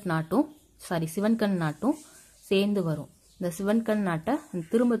கிராஸ்கட் நாட்டும் சிவன்கண் நாட்டும் சேர்ந்து வரும். இந்த சிவன்கண் நாட்டை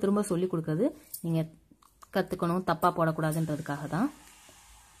திரும்ப திரும்ப சொல்லி கொடுக்குறது நீங்கள் கற்றுக்கணும், தப்பாக போடக்கூடாதுன்றதுக்காக தான்.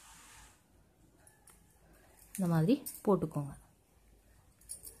 இந்த மாதிரி போட்டுக்கோங்க.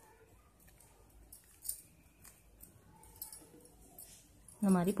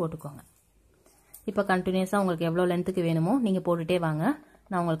 இந்த மாதிரி போட்டுக்கோங்க. இப்போ கண்டினியூஸாக உங்களுக்கு எவ்வளோ லென்த்துக்கு வேணுமோ நீங்கள் போட்டுகிட்டே வாங்க.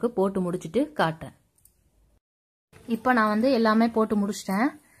 நான் உங்களுக்கு போட்டு முடிச்சுட்டு காட்டுறேன். இப்போ நான் வந்து எல்லாமே போட்டு முடிச்சிட்டேன்.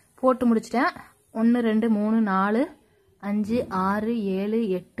 1 2 3 4 5 6 7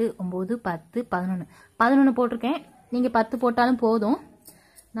 8 9 10 11 11 போட்டிருக்கேன். நீங்கள் 10 போட்டாலும் போதும்.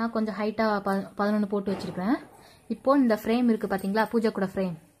 நான் கொஞ்சம் ஹைட்டாக 11 போட்டு வச்சுருக்கேன். இப்போ இந்த ஃப்ரேம் இருக்குது பார்த்தீங்களா, பூஜை கூட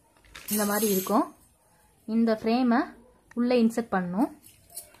ஃப்ரேம் இந்த மாதிரி இருக்கும். இந்த ஃப்ரேமை உள்ளே இன்சர்ட் பண்ணணும்.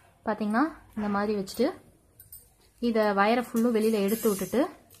 பார்த்தீங்கன்னா இந்த மாதிரி வச்சுட்டு இதை வயரை ஃபுல்லும் வெளியில் எடுத்து விட்டுட்டு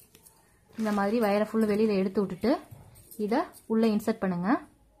இந்த மாதிரி வயரை ஃபுல்லும் வெளியில் எடுத்து விட்டுட்டு இதை உள்ளே இன்சர்ட் பண்ணுங்கள்.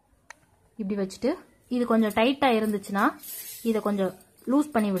 இப்படி வச்சுட்டு இது கொஞ்சம் டைட்டாக இருந்துச்சுன்னா இதை கொஞ்சம்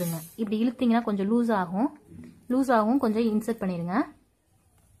லூஸ் பண்ணி விடுங்க. இப்படி இழுத்தீங்கன்னா கொஞ்சம் லூஸ் ஆகும். கொஞ்சம் இன்சர்ட் பண்ணிடுங்க.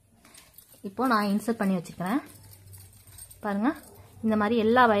 இப்போ நான் இன்சர்ட் பண்ணி வச்சுக்கிறேன். பாருங்கள், இந்த மாதிரி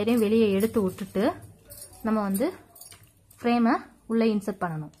எல்லா வயரையும் வெளியே எடுத்து விட்டுட்டு நம்ம வந்து ஃப்ரேமை உள்ளே இன்சர்ட்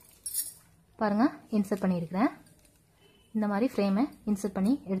பண்ணணும். பாருங்கள், இன்சர்ட் பண்ணியிருக்கிறேன். இந்த மாதிரி ஃப்ரேமை இன்சர்ட்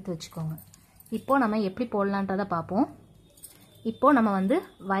பண்ணி எடுத்து வச்சுக்கோங்க. இப்போது நம்ம எப்படி போடலான்றதை பார்ப்போம். இப்போது நம்ம வந்து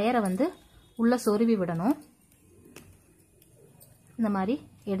வயரை வந்து உள்ளே சொருவி விடணும். இந்த மாதிரி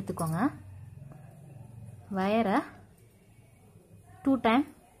எடுத்துக்கோங்க. வயரை 2 டைம்,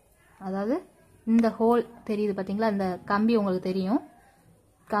 அதாவது இந்த ஹோல் தெரியுது பார்த்தீங்களா, இந்த கம்பி உங்களுக்கு தெரியும்,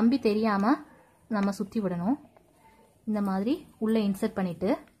 கம்பி தெரியாமல் நம்ம சுற்றி விடணும். இந்த மாதிரி உள்ளே இன்சர்ட்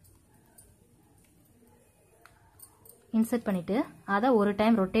பண்ணிவிட்டு அதை ஒரு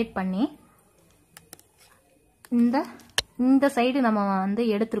டைம் ரொட்டேட் பண்ணி இந்த சைடு நம்ம வந்து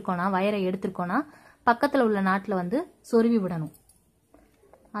எடுத்துருக்கோன்னா, வயரை எடுத்துருக்கோன்னா பக்கத்தில் உள்ள நாட்டில் வந்து சொருவி விடணும்.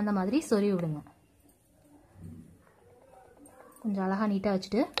 அந்த மாதிரி சொருவி விடுங்க. கொஞ்சம் அழகாக நீட்டாக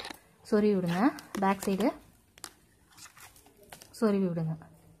வச்சுட்டு சொருவி விடுங்க. பேக் சைடு சொருவி விடுங்க.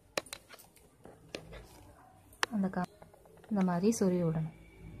 இந்த மாதிரி சொருவி விடணும்.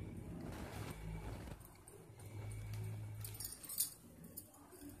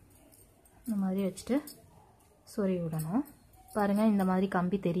 இந்த மாதிரி வச்சுட்டு சொருவி விடணும். பாருங்கள், இந்த மாதிரி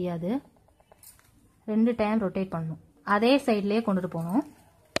கம்பி தெரியாது. 2 டைம் ரொட்டேட் பண்ணணும். அதே சைட்லேயே கொண்டுட்டு போகணும்.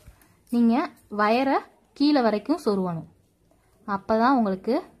 நீங்கள் வயரை கீழே வரைக்கும் சொருவணும். அப்போ தான்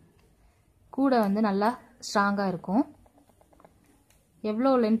உங்களுக்கு கூட வந்து நல்லா ஸ்ட்ராங்காக இருக்கும்.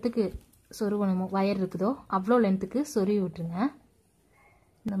 எவ்வளோ லென்த்துக்கு சொருவணுமோ வயர் இருக்குதோ அவ்வளோ லென்த்துக்கு சொருவி விட்டுருங்க.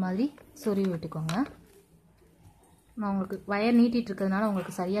 இந்த மாதிரி சொருவி விட்டுக்கோங்க. நான் உங்களுக்கு வயர் நீட்டிகிட்டு இருக்கிறதுனால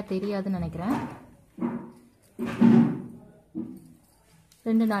உங்களுக்கு சரியாக தெரியாதுன்னு நினைக்கிறேன்.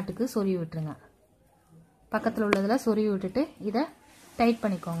 2 நாட்டுக்கு சொருவி விட்டுருங்க. பக்கத்தில் உள்ளதில் சொருவி விட்டுட்டு இதை டைட்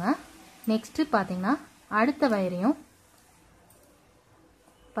பண்ணிக்கோங்க. நெக்ஸ்ட்டு பார்த்தீங்கன்னா அடுத்த வயரையும்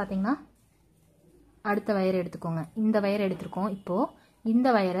பார்த்தீங்கன்னா அடுத்த வயரை எடுத்துக்கோங்க. இந்த வயரை எடுத்துருக்கோம். இப்போது இந்த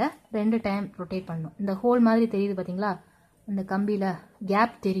வயரை 2 டைம் ரொட்டேட் பண்ணணும். இந்த ஹோல் மாதிரி தெரியுது பார்த்தீங்களா, அந்த கம்பியில்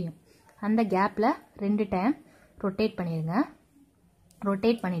கேப் தெரியும். அந்த கேப்பில் 2 டைம் ரொட்டேட் பண்ணிடுங்க.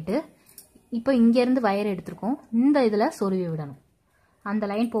 ரொட்டேட் பண்ணிவிட்டு இப்போ இங்கேருந்து வயர் எடுத்துருக்கோம். இந்த இதில் சொருவி விடணும். அந்த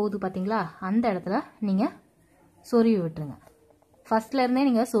லைன் போகுது பார்த்தீங்களா, அந்த இடத்துல நீங்கள் சொருவி விட்டுருங்க. ஃபஸ்ட்லேருந்தே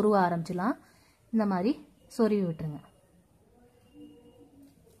நீங்கள் சொருவ ஆரம்பிச்சிடலாம். இந்த மாதிரி சொருவி விட்டுருங்க.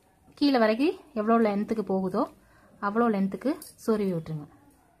 கீழே வரைக்கும் எவ்வளோ லென்த்துக்கு போகுதோ அவ்வளோ லென்த்துக்கு சொருவி விட்டுருங்க.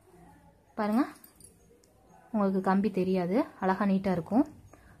 பாருங்கள், உங்களுக்கு கம்பி தெரியாது, அழகாக நீட்டாக இருக்கும்.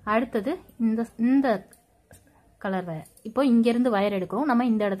 அடுத்தது இந்த கலர் வயர். இப்போ இங்கேருந்து வயர் எடுக்கிறோம், நம்ம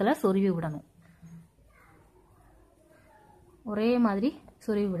இந்த இடத்துல சொருவி விடணும். ஒரே மாதிரி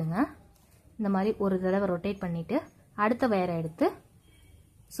சொருவி விடுங்க. இந்த மாதிரி ஒரு தடவை ரொட்டேட் பண்ணிவிட்டு அடுத்த வயரை எடுத்து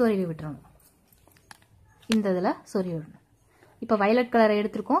சொருவி விட்டுறணும். இந்த இதில் சொருவி விடணும். இப்போ வயலட் கலரை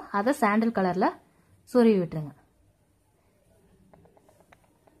எடுத்துருக்கோம், அதை சாண்டல் கலரில் சொருவி விட்டுருங்க.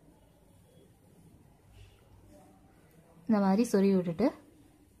 இந்த மாதிரி சொருவி விட்டுட்டு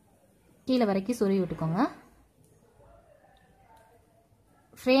கீழே வரைக்கும் சொருவி விட்டுக்கோங்க.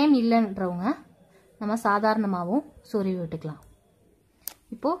 ஃப்ரேம் இல்லைன்றவங்க நம்ம சாதாரணமாகவும் சொருவி விட்டுக்கலாம்.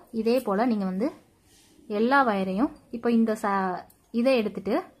 இப்போது இதே போல் நீங்கள் வந்து எல்லா வயரையும் இப்போ இதை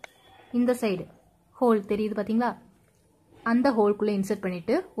எடுத்துட்டு இந்த சைடு ஹோல் தெரியுது பார்த்தீங்களா, அந்த ஹோல்குள்ளே இன்சர்ட்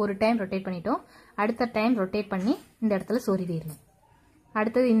பண்ணிவிட்டு ஒரு டைம் ரொட்டேட் பண்ணிட்டோம். அடுத்த டைம் ரொட்டேட் பண்ணி இந்த இடத்துல சொருவிடணும்.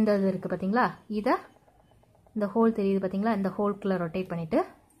 அடுத்தது இந்த இது இருக்குது பார்த்தீங்களா, இதை இந்த ஹோல் தெரியுது பார்த்தீங்களா, இந்த ஹோல்குள்ளே ரொட்டேட் பண்ணிவிட்டு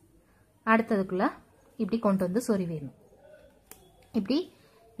அடுத்ததுக்குள்ளே இப்படி கொண்டு வந்து சொருவிடணும். இப்படி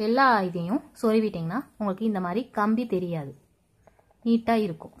எல்லா இதையும் சொருவிட்டிங்கன்னா உங்களுக்கு இந்த மாதிரி கம்பி தெரியாது, நீட்டாக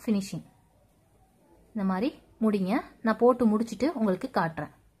இருக்கும் ஃபினிஷிங். இந்த மாதிரி முடிங்க. நான் போட்டு முடிச்சுட்டு உங்களுக்கு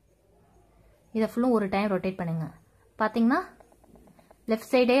காட்டுறேன். இதை ஃபுல்லும் ஒரு டைம் ரொட்டேட் பண்ணுங்க. பார்த்தீங்கன்னா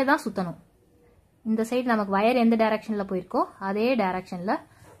லெஃப்ட் சைடே தான் சுற்றணும். இந்த சைடு நமக்கு வயர் எந்த டைரக்ஷனில் போயிருக்கோ அதே டைரக்ஷனில்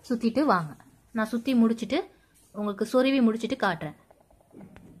சுற்றிட்டு வாங்க. நான் சுற்றி முடிச்சுட்டு உங்களுக்கு சொருவி முடிச்சுட்டு காட்டுறேன்.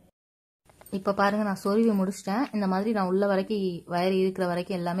 இப்போ பாருங்கள், நான் சொருவி முடிச்சிட்டேன். இந்த மாதிரி நான் உள்ள வரைக்கும் வயர் இருக்கிற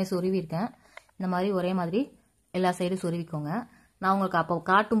வரைக்கும் எல்லாமே சொருவிருக்கேன். இந்த மாதிரி ஒரே மாதிரி எல்லா சைடும் சொருவிக்கோங்க. நான் உங்களுக்கு அப்போ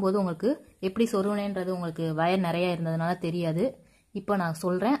காட்டும்போது உங்களுக்கு எப்படி சொருவினேன்றது உங்களுக்கு வயர் நிறையா இருந்ததுனால தெரியாது. இப்போ நான்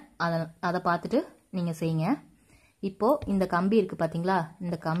சொல்கிறேன், அதை பார்த்துட்டு நீங்கள் செய்யுங்க. இப்போது இந்த கம்பி இருக்குது பார்த்தீங்களா,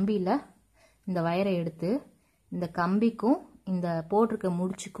 இந்த கம்பியில் இந்த வயரை எடுத்து இந்த கம்பிக்கும் இந்த போட்டிருக்க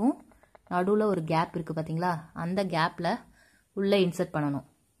முடிச்சுக்கும் நடுவில் ஒரு கேப் இருக்குது பார்த்தீங்களா, அந்த கேப்பில் உள்ளே இன்சர்ட் பண்ணணும்.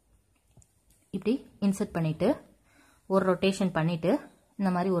 இப்படி இன்சர்ட் பண்ணிவிட்டு ஒரு ரொட்டேஷன் பண்ணிவிட்டு இந்த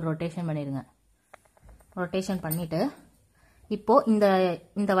மாதிரி ஒரு ரொட்டேஷன் பண்ணிடுங்க. ரொட்டேஷன் பண்ணிவிட்டு இப்போது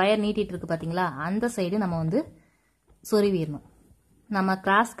இந்த வயர் நீட்டிகிட்டு இருக்குது பார்த்தீங்களா, அந்த சைடு நம்ம வந்து சொருவிடணும். நம்ம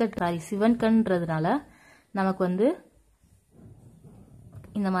கிராஸ் கட் சிவன்கன்றதுனால நமக்கு வந்து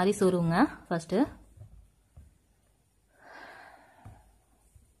இந்த மாதிரி சொருவுங்க. ஃபஸ்ட்டு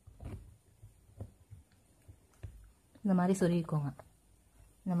இந்த மாதிரி சொருவிக்கோங்க.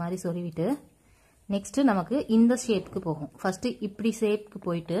 இந்த மாதிரி சொருவிட்டு நெக்ஸ்ட்டு நமக்கு இந்த ஷேப்புக்கு போகும். ஃபஸ்ட்டு இப்படி ஷேப்புக்கு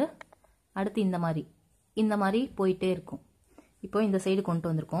போயிட்டு அடுத்து இந்த மாதிரி போயிட்டே இருக்கும். இப்போ இந்த சைடு கொண்டு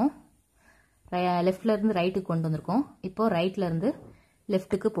வந்திருக்கோம். லெஃப்ட்லேருந்து ரைட்டுக்கு கொண்டு வந்திருக்கோம். இப்போது ரைட்லேருந்து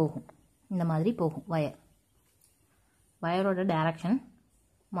லெஃப்ட்டுக்கு போகும். இந்த மாதிரி போகும் வயரோட டைரக்ஷன்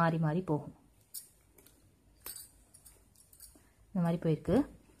மாறி மாறி போகும். இந்த மாதிரி போயிருக்கு.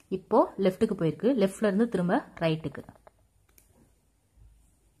 இப்போது லெஃப்ட்டுக்கு போயிருக்கு. லெஃப்ட்லேருந்து திரும்ப ரைட்டுக்கு.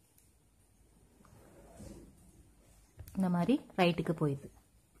 இந்த மாதிரி ரைட்டுக்கு போயிடுது.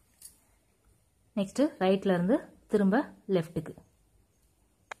 நெக்ஸ்ட்டு ரைட்லேருந்து திரும்ப லெஃப்ட்டுக்கு.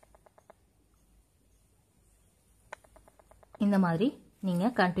 இந்த மாதிரி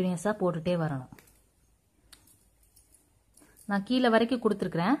நீங்கள் கண்டினியூஸாக போட்டுகிட்டே வரணும். நான் கீழே வரைக்கும்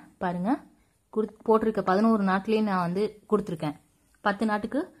கொடுத்துருக்குறேன் பாருங்கள். போட்டிருக்க 11 நாட்லேயும் நான் வந்து கொடுத்துருக்கேன். 10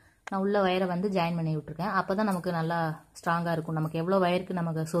 நாட்டுக்கு நான் உள்ள வயரை வந்து ஜாயின் பண்ணி விட்டுருக்கேன். அப்போ தான் நமக்கு நல்லா ஸ்ட்ராங்காக இருக்கும். நமக்கு எவ்வளோ வயருக்கு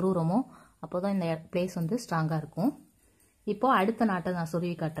நமக்கு சொருகிறோமோ அப்போ தான் இந்த பிளேஸ் வந்து ஸ்ட்ராங்காக இருக்கும். இப்போது அடுத்த நாட்டை நான்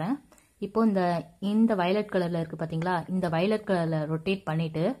சொருவி காட்டுறேன். இப்போது இந்த வயலட் கலரில் இருக்குது பார்த்தீங்களா, இந்த வயலட் கலரில் ரொட்டேட்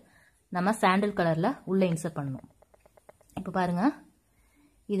பண்ணிவிட்டு நம்ம சாண்டில் கலரில் உள்ளே இன்சர்ட் பண்ணணும். இப்போ பாருங்கள்,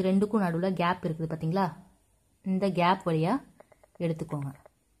 இது ரெண்டுக்கும் நடுவில் கேப் இருக்குது பார்த்தீங்களா, இந்த கேப் வழியாக எடுத்துக்கோங்க.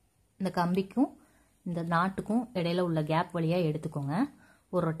 இந்த கம்பிக்கும் இந்த நாட்டுக்கும் இடையில உள்ள கேப் வழியாக எடுத்துக்கோங்க.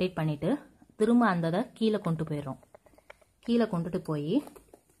 ஒரு ரொட்டேட் பண்ணிவிட்டு திரும்ப அந்த கீழே கொண்டு போயிடுறோம். கீழே கொண்டுட்டு போய்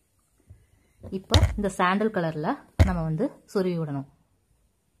இப்போ இந்த சாண்டல் கலரில் நம்ம வந்து சொருவி விடணும்.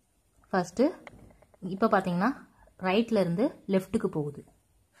 ஃபஸ்ட்டு இப்போ பார்த்தீங்கன்னா ரைட்லேருந்து லெஃப்ட்டுக்கு போகுது.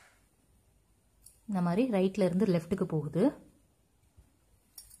 இந்த மாதிரி ரைட்லேருந்து லெஃப்ட்டுக்கு போகுது.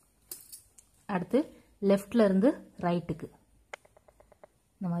 அடுத்து லெஃப்ட்லேருந்து ரைட்டுக்கு.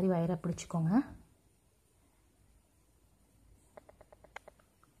 இந்த மாதிரி வயரை பிடிச்சிக்கோங்க.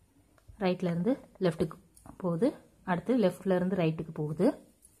 ரைட்லேருந்து லெஃப்ட்டுக்கு போகுது. அடுத்து லெஃப்ட்லேருந்து ரைட்டுக்கு போகுது.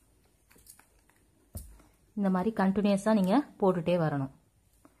 இந்த மாதிரி கண்டினியூஸாக நீங்கள் போட்டுகிட்டே வரணும்.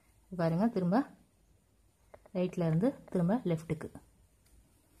 பாருங்க, திரும்ப ரைட்லேருந்து திரும்ப லெஃப்ட்டுக்கு.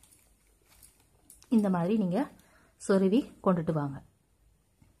 இந்த மாதிரி நீங்கள் சொருவி கொண்டுட்டு வாங்க.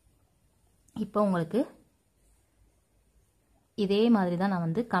 இப்போ உங்களுக்கு இதே மாதிரி தான் நான்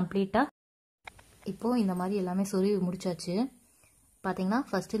வந்து கம்ப்ளீட்டாக இப்போது இந்த மாதிரி எல்லாமே சொருவி முடிச்சாச்சு. பார்த்தீங்கன்னா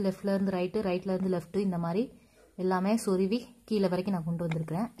ஃபஸ்ட்டு லெஃப்ட்லேருந்து ரைட்டு, ரைட்லேருந்து லெஃப்ட்டு, இந்த மாதிரி எல்லாமே சொருவி கீழே வரைக்கும் நான் கொண்டு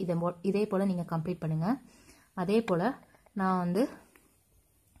வந்திருக்கிறேன். இதே போல் நீங்கள் கம்ப்ளீட் பண்ணுங்கள். அதே போல் நான் வந்து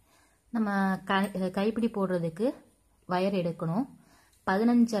நம்ம கைப்பிடி போடுறதுக்கு வயர் எடுக்கணும்.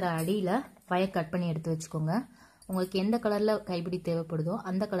 15.5 அடியில் வயர் கட் பண்ணி எடுத்து வச்சுக்கோங்க. உங்களுக்கு எந்த கலரில் கைப்பிடி தேவைப்படுதோ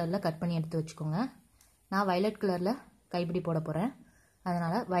அந்த கலரில் கட் பண்ணி எடுத்து வச்சுக்கோங்க. நான் வயலட் கலரில் கைப்பிடி போட போகிறேன்,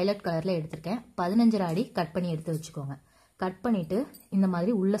 அதனால் வயலட் கலரில் எடுத்திருக்கேன். 15.5 அடி கட் பண்ணி எடுத்து வச்சுக்கோங்க. கட் பண்ணிவிட்டு இந்த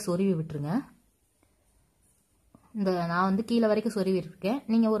மாதிரி உள்ளே சொருவி விட்டுருங்க. நான் வந்து கீழே வரைக்கும் சொருவி இருக்கேன்.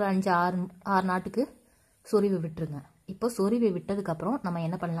 நீங்கள் ஒரு 5-6 நாட்டுக்கு சொருவி விட்டுருங்க. இப்போ சொருவி விட்டதுக்கப்புறம் நம்ம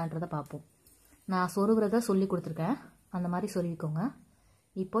என்ன பண்ணலான்றதை பார்ப்போம். நான் சொருகிறத சொல்லி கொடுத்துருக்கேன், அந்த மாதிரி சொருவிக்கோங்க.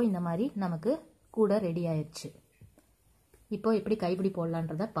 இப்போது இந்த மாதிரி நமக்கு கூட ரெடி ஆயிடுச்சு. இப்போ எப்படி கைப்பிடி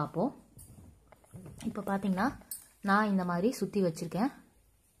போடலான்றதை பார்ப்போம். இப்போ பார்த்தீங்கன்னா நான் இந்த மாதிரி சுற்றி வச்சுருக்கேன்,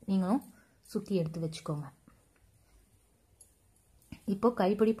 நீங்களும் சுற்றி எடுத்து வச்சுக்கோங்க. இப்போ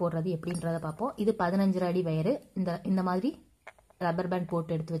கைப்பிடி போடுறது எப்படின்றத பார்ப்போம். இது 15 அடி வயரு. இந்த மாதிரி ரப்பர் பேண்ட்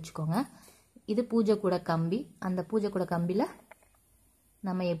போட்டு எடுத்து வச்சுக்கோங்க. இது பூஜை கூட கம்பி. அந்த பூஜை கூட கம்பியில்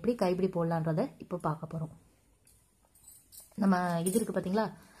நம்ம எப்படி கைப்பிடி போடலான்றதை இப்போ பார்க்க போகிறோம். நம்ம இது இருக்குது பார்த்தீங்களா,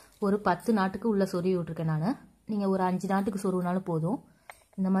 ஒரு 10 நாட்டுக்கு உள்ள சொருவி விட்டுருக்கேன் நான். நீங்கள் ஒரு 5 நாட்டுக்கு சொருவினாலும் போதும்.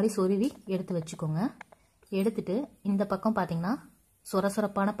 இந்த மாதிரி சொருவி எடுத்து வச்சுக்கோங்க. எடுத்துட்டு இந்த பக்கம் பார்த்தீங்கன்னா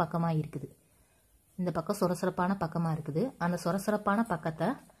சொரசொரப்பான பக்கமாக இருக்குது. இந்த பக்கம் சொரசொரப்பான பக்கமாக இருக்குது. அந்த சொரசொரப்பான பக்கத்தை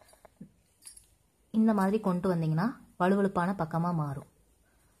இந்த மாதிரி கொண்டு வந்தீங்கன்னா வழுவழுப்பான பக்கமாக மாறும்.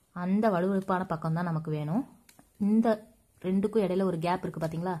 அந்த வழுவழுப்பான பக்கம் தான் நமக்கு வேணும். இந்த ரெண்டுக்கும் இடையில ஒரு கேப் இருக்குது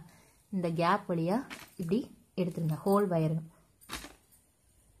பார்த்தீங்களா, இந்த கேப் வழியாக இப்படி எடுத்துருங்க. Whole wire.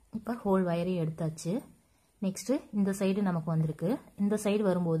 இப்போ ஹோல் வயரையும் எடுத்தாச்சு. நெக்ஸ்ட்டு இந்த சைடு நமக்கு வந்திருக்கு. இந்த சைடு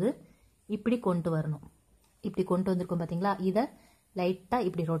வரும்போது இப்படி கொண்டு வரணும். இப்படி கொண்டு வந்திருக்கோம் பார்த்தீங்களா, இதை லைட்டாக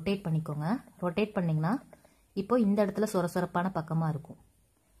இப்படி ரொட்டேட் பண்ணிக்கோங்க. ரொட்டேட் பண்ணிங்கன்னா இப்போ இந்த இடத்துல சொரசொரப்பான பக்கமாக இருக்கும்.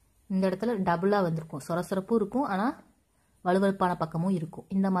 இந்த இடத்துல டபுளாக வந்திருக்கும். சொரசொரப்பும் இருக்கும், ஆனால் வலுவழுப்பான பக்கமும் இருக்கும்.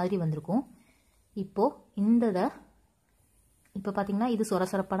 இந்த மாதிரி வந்திருக்கும். இப்போது இப்போ பார்த்தீங்கன்னா இது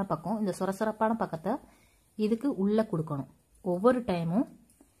சொரசொரப்பான பக்கம். இந்த சொரசொரப்பான பக்கத்தை இதுக்கு உள்ளே கொடுக்கணும். ஒவ்வொரு டைமும்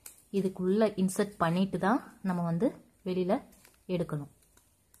இதுக்குள்ளே இன்சர்ட் பண்ணிட்டு தான் நம்ம வந்து வெளியில் எடுக்கணும்.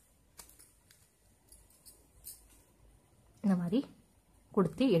 இந்த மாதிரி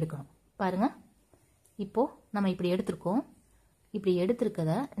கொடுத்து எடுக்கணும். பாருங்கள், இப்போது நம்ம இப்படி எடுத்திருக்கோம். இப்படி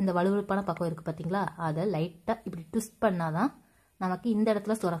எடுத்திருக்கத இந்த வலுவழுப்பான பக்கம் இருக்குது பார்த்தீங்களா, அதை லைட்டாக இப்படி ட்விஸ்ட் பண்ணால் தான் நமக்கு இந்த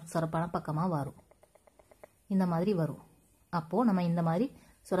இடத்துல சொரப்பான பக்கமாக வரும். இந்த மாதிரி வரும். அப்போது நம்ம இந்த மாதிரி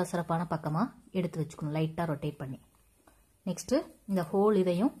சொரப்பான பக்கமாக எடுத்து வச்சுக்கணும், லைட்டாக ரொட்டேட் பண்ணி. நெக்ஸ்ட்டு இந்த ஹோல்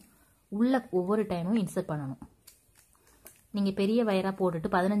இதையும் உள்ளே ஒவ்வொரு டைமும் இன்சர்ட் பண்ணணும். நீங்கள் பெரிய வயராக போட்டுட்டு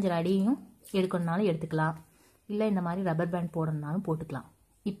 15 அடியும் எடுக்கணுனாலும் எடுத்துக்கலாம், இல்லை இந்த மாதிரி ரப்பர் பேண்ட் போடணுனாலும் போட்டுக்கலாம்.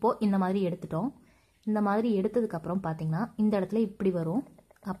 இப்போது இந்த மாதிரி எடுத்துட்டோம். இந்த மாதிரி எடுத்ததுக்கப்புறம் பார்த்திங்கன்னா இந்த இடத்துல இப்படி வரும்.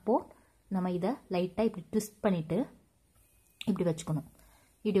 அப்போது நம்ம இதை லைட்டாக இப்படி ட்விஸ்ட் பண்ணிவிட்டு இப்படி வச்சுக்கணும்.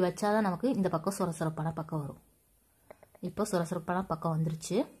 இப்படி வச்சாதான் நமக்கு இந்த பக்கம் சொரசொரப்பான பக்கம் வரும். இப்போ சொரசொரப்பான பக்கம்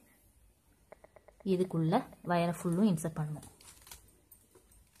வந்துருச்சு. இதுக்குள்ளே வயரை ஃபுல்லும் இன்சர்ட் பண்ணணும்.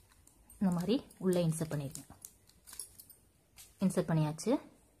 இந்த மாதிரி உள்ளே இன்சர்ட் பண்ணிடுங்க. இன்சர்ட் பண்ணியாச்சு.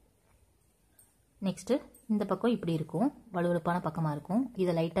 நெக்ஸ்ட்டு இந்த பக்கம் இப்படி இருக்கும், வலுவலுப்பான பக்கமாக இருக்கும்.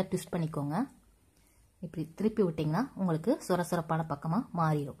 இதை லைட்டாக ட்விஸ்ட் பண்ணிக்கோங்க. இப்படி திருப்பி விட்டிங்கன்னா உங்களுக்கு சொரசொரப்பான பக்கமாக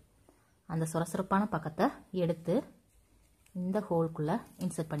மாறிடும். அந்த சொரசொரப்பான பக்கத்தை எடுத்து இந்த ஹோல்குள்ளே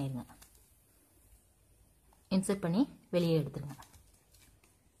இன்சர்ட் பண்ணிடுங்க. இன்சர்ட் பண்ணி வெளியே எடுத்துருங்க.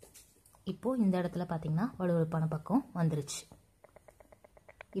 இப்போது இந்த இடத்துல பார்த்திங்கன்னா வலுவலுப்பான பக்கம் வந்துருச்சு.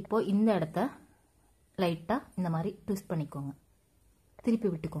 இப்போது இந்த இடத்த லைட்டாக இந்த மாதிரி ட்விஸ்ட் பண்ணிக்கோங்க. திருப்பி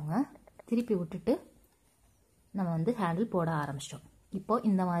விட்டுக்கோங்க. திருப்பி விட்டுட்டு நம்ம வந்து ஹேண்டில் போட ஆரம்பிச்சிட்டோம். இப்போது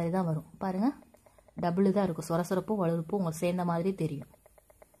இந்த மாதிரி தான் வரும் பாருங்கள். டபுள் தான் இருக்கும், சொரசொரப்பும் வலுவலுப்பும் உங்களுக்கு சேர்ந்த மாதிரி தெரியும்.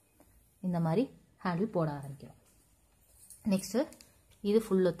 இந்த மாதிரி ஹேண்டில் போட ஆரம்பிக்கிறோம். நெக்ஸ்ட்டு இது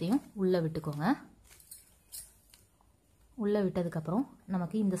ஃபுல்லத்தையும் உள்ளே விட்டுக்கோங்க. உள்ளே விட்டதுக்கப்புறம்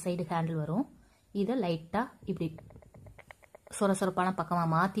நமக்கு இந்த சைடு ஹேண்டில் வரும். இதை லைட்டாக இப்படி சொரசொரப்பான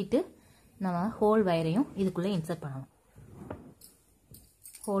பக்கமாக மாற்றிட்டு நம்ம ஹோல் வயரையும் இதுக்குள்ளே இன்சர்ட் பண்ணணும்.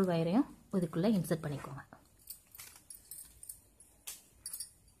 ஹோல் வயரையும் இதுக்குள்ளே இன்சர்ட் பண்ணிக்கோங்க.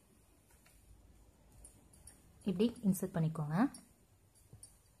 இப்படி இன்சர்ட் பண்ணிக்கோங்க.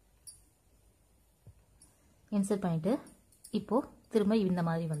 இன்சர்ட் பண்ணிவிட்டு இப்போது திரும்ப இந்த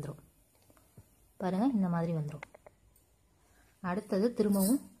மாதிரி வந்துடும் பாருங்கள். இந்த மாதிரி வந்துடும். அடுத்தது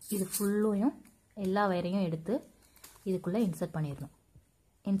திரும்பவும் இது ஃபுல்லையும் எல்லா வயரையும் எடுத்து இதுக்குள்ளே இன்சர்ட் பண்ணிடணும்.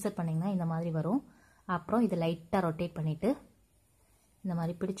 இன்சர்ட் பண்ணிங்கன்னா இந்த மாதிரி வரும். அப்புறம் இதை லைட்டாக ரொட்டேட் பண்ணிவிட்டு இந்த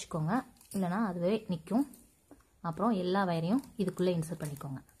மாதிரி பிடிச்சிக்கோங்க, இல்லைனா அதுவே நிற்கும். அப்புறம் எல்லா வயரையும் இதுக்குள்ளே இன்சர்ட்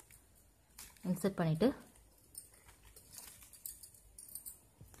பண்ணிக்கோங்க. இன்சர்ட் பண்ணிவிட்டு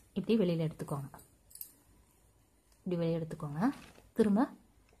இப்படி வெளியில் எடுத்துக்கோங்க. இப்படி வெளியே எடுத்துக்கோங்க. திரும்ப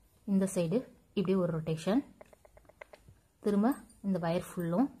இந்த சைடு இப்படி ஒரு ரொட்டேஷன். திரும்ப இந்த வயர்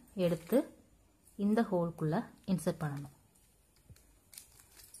ஃபுல்லும் எடுத்து இந்த ஹோல்குள்ளே இன்சர்ட் பண்ணணும்.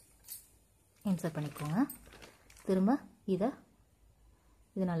 இன்சர்ட் பண்ணிக்கோங்க. திரும்ப இது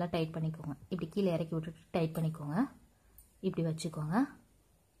நல்லா டைட் பண்ணிக்கோங்க. இப்படி கீழே இறக்கி விட்டுட்டு டைட் பண்ணிக்கோங்க. இப்படி வச்சுக்கோங்க.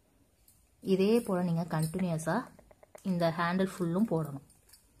 இதே போல் நீங்கள் கண்டினியூஸாக இந்த ஹேண்டில் ஃபுல்லும் போடணும்.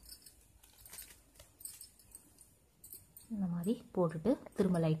 இந்த மாதிரி போட்டுட்டு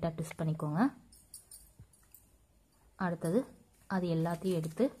திரும்ப லைட்டாக ட்விஸ்ட் பண்ணிக்கோங்க. அடுத்தது அது எல்லாத்தையும்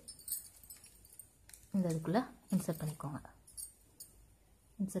எடுத்து இந்த இதுக்குள்ளே இன்சர்ட் பண்ணிக்கோங்க.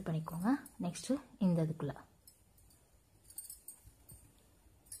 இன்சர்ட் பண்ணிக்கோங்க. நெக்ஸ்ட்டு இந்த இதுக்குள்ளே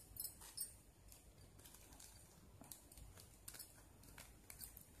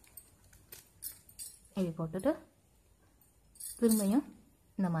இப்படி போட்டுட்டு திரும்பியும்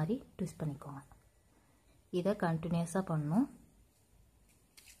இந்த மாதிரி ட்விஸ்ட் பண்ணிக்கோங்க. இதை கண்டினியூஸாக பண்ணணும்.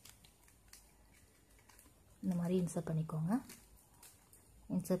 இந்த மாதிரி இன்சர்ட் பண்ணிக்கோங்க.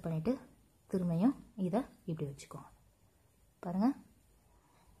 இன்சர்ட் பண்ணிவிட்டு திரும்பியும் இதை இப்படி வச்சுக்கோங்க. பாருங்கள்,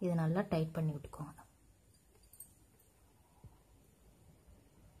 இதை நல்லா டைட் பண்ணி விட்டுக்கோங்க.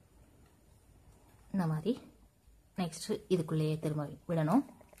 இந்த மாதிரி நெக்ஸ்ட்டு இதுக்குள்ளேயே திரும்ப விடணும்.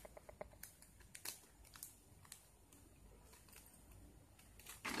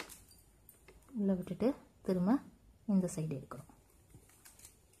 உள்ளே விட்டுட்டு திரும்ப இந்த சைடு எடுக்கணும்.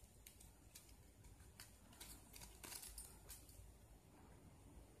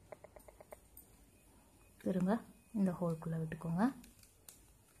 திரும்ப இந்த ஹோல்குள்ளே விட்டுக்கோங்க.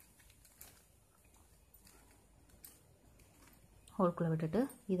 ஹோல்குள்ளே விட்டுட்டு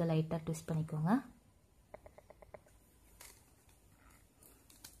இதை லைட்டாக ட்விஸ்ட் பண்ணிக்கோங்க.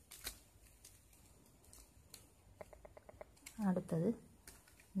 அடுத்தது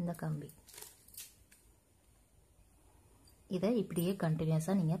இந்த கம்பி, இதை இப்படியே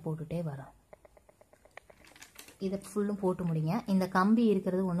கண்டினியூஸாக நீங்கள் போட்டுகிட்டே வரணும். இதை ஃபுல்லும் போட்டு முடிங்க. இந்த கம்பி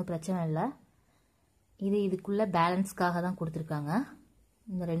இருக்கிறது ஒன்றும் பிரச்சனை இல்லை. இது இதுக்குள்ளே பேலன்ஸ்க்காக தான் கொடுத்துருக்காங்க.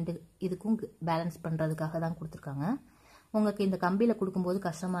 இந்த ரெண்டு இதுக்கும் பேலன்ஸ் பண்ணுறதுக்காக தான் கொடுத்துருக்காங்க. உங்களுக்கு இந்த கம்பியில் கொடுக்கும்போது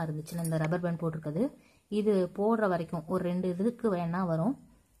கஷ்டமாக இருந்துச்சுன்னா இந்த ரப்பர் பேண்ட் போட்டிருக்குது, இது போடுற வரைக்கும் ஒரு 2 இதுக்கு வேணால் வரும்.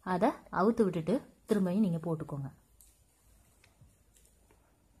 அதை அவுத்து விட்டுட்டு திரும்பியும் நீங்கள் போட்டுக்கோங்க.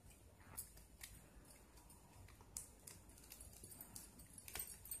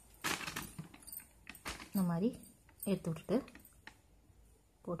 இந்த மாதிரி எடுத்து விட்டுட்டு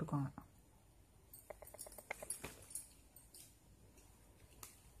போட்டுக்கோங்க.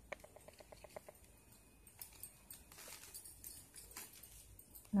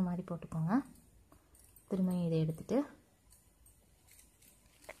 இந்த மாதிரி போட்டுக்கோங்க. திரும்பியும் இதை எடுத்துகிட்டு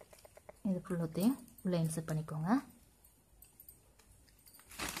இது ஃபுல்லத்தையும் உள்ளே இன்சர்ட் பண்ணிக்கோங்க.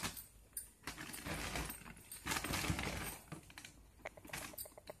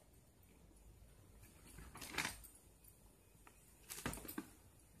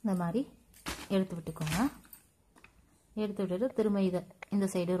 இந்த மாதிரி எடுத்து விட்டுக்கோங்க. எடுத்து விட்டுட்டு திரும்ப இதை இந்த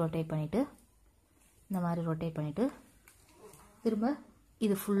சைடு ரொட்டேட் பண்ணிவிட்டு இந்த மாதிரி ரொட்டேட் பண்ணிவிட்டு திரும்ப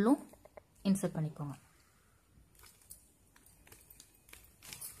இது ஃபுல்லும் இன்சர்ட் பண்ணிக்கோங்க.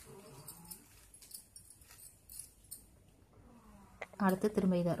 அடுத்து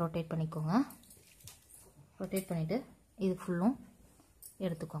திரும்ப இதை ரொட்டேட் பண்ணிக்கோங்க. ரொட்டேட் பண்ணிவிட்டு இது ஃபுல்லும்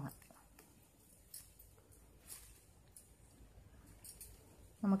எடுத்துக்கோங்க.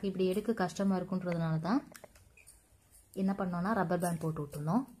 நமக்கு இப்படி எடுக்க கஷ்டமாக இருக்குன்றதுனால தான் என்ன பண்ணோன்னா ரப்பர் பேண்ட் போட்டு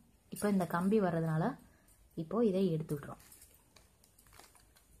விட்டுருந்தோம். இப்போ இந்த கம்பி வர்றதுனால இப்போது இதை எடுத்து விட்றோம்.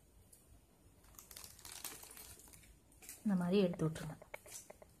 இந்த மாதிரி எடுத்து விட்ருங்க.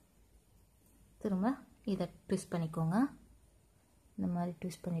 திரும்ப இதை ட்விஸ்ட் பண்ணிக்கோங்க. இந்த மாதிரி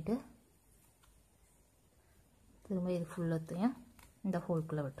ட்விஸ்ட் பண்ணிவிட்டு திரும்ப இது ஃபுல்லத்தையும் இந்த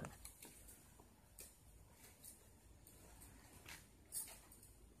ஹோல்குள்ளே விட்டுருங்க.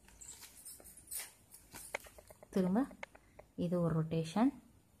 திரும்ப இது ஒரு ரொட்டேஷன்,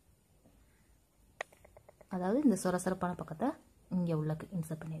 அதாவது இந்த சொரசொரப்பான பக்கத்தை இங்கே உள்ள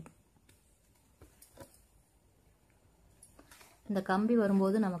இன்சர்ட் பண்ணிடுங்க. இந்த கம்பி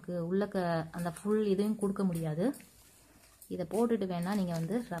வரும்போது நமக்கு உள்ள அந்த ஃபுல் இதையும் கொடுக்க முடியாது. இதை போட்டுட்டு வேணால் நீங்கள்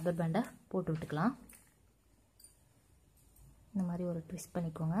வந்து ரப்பர் பேண்டை போட்டு விட்டுக்கலாம். இந்த மாதிரி ஒரு ட்விஸ்ட்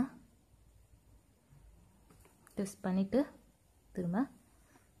பண்ணிக்கோங்க. ட்விஸ்ட் பண்ணிவிட்டு திரும்ப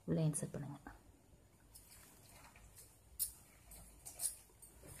உள்ளே இன்சர்ட் பண்ணுங்கள்.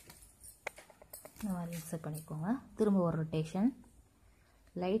 இந்த மாதிரி இன்சர்ட் பண்ணிக்கோங்க. திரும்ப ஒரு ரொட்டேஷன்,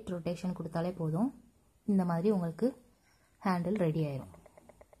 லைட் ரொட்டேஷன் கொடுத்தாலே போதும். இந்த மாதிரி உங்களுக்கு ஹேண்டில் ரெடி ஆயிரும்.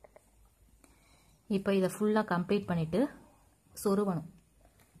 இப்போ இதை ஃபுல்லாக கம்ப்ளீட் பண்ணிவிட்டு சொருவணும்.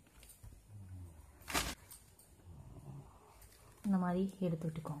 இந்த மாதிரி எடுத்து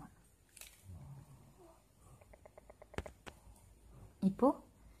விட்டுக்கோங்க. இப்போது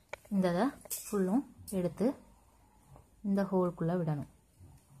இந்த இதை ஃபுல்லும் எடுத்து இந்த ஹோல்குள்ளே விடணும்.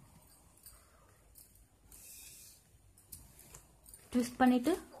 ட்விஸ்ட்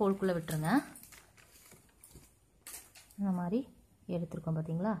பண்ணிவிட்டு ஹோல்குள்ளே விட்டுருங்க. இந்த மாதிரி எடுத்துருக்கோம்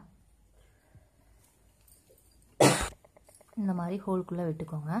பார்த்தீங்களா? இந்த மாதிரி ஹோல்குள்ளே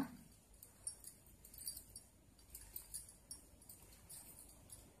விட்டுக்கோங்க.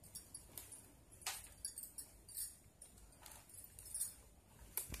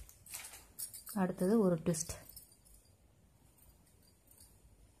 அடுத்தது ஒரு ட்விஸ்ட்.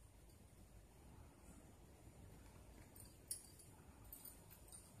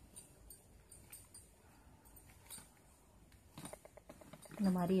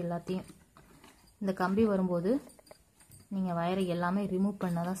 இந்த மாதிரி எல்லாத்தையும் இந்த கம்பி வரும்போது நீங்கள் வயரை எல்லாமே ரிமூவ்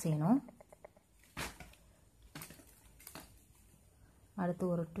பண்ண தான் செய்யணும். அடுத்து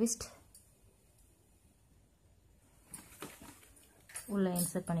ஒரு ட்விஸ்ட் உள்ளே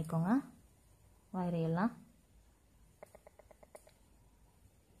இன்சர்ட் பண்ணிக்கோங்க. வயரை எல்லாம்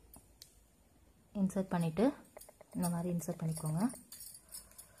இன்சர்ட் பண்ணிவிட்டு இந்த மாதிரி இன்சர்ட் பண்ணிக்கோங்க.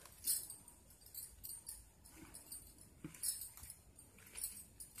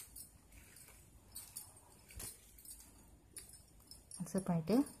 இன்சர்ட்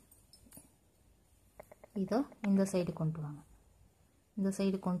பண்ணிவிட்டு இதை இந்த சைடு கொண்டு வாங்க. இந்த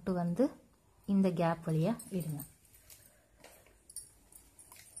சைடு கொண்டு வந்து இந்த கேப் வழியாக இடுங்க.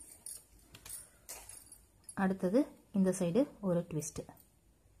 அடுத்தது இந்த சைடு ஒரு ட்விஸ்ட்டு.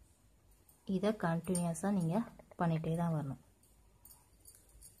 இதை கண்டினியூஸாக நீங்கள் பண்ணிகிட்டே தான் வரணும்.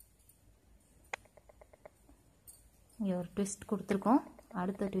 இங்கே ஒரு ட்விஸ்ட் கொடுத்துருக்கோம்.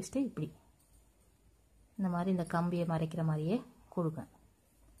 அடுத்த ட்விஸ்ட்டு இப்படி இந்த மாதிரி இந்த கம்பியை மறைக்கிற மாதிரியே கொடுங்க.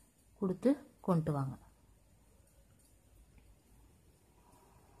 கொடுத்து கொண்டு வாங்க.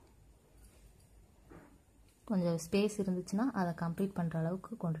 கொஞ்சம் ஸ்பேஸ் இருந்துச்சுன்னா அதை கம்ப்ளீட் பண்ணுற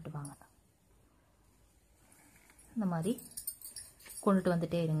அளவுக்கு கொண்டுட்டு வாங்க. இந்த மாதிரி கொண்டுட்டு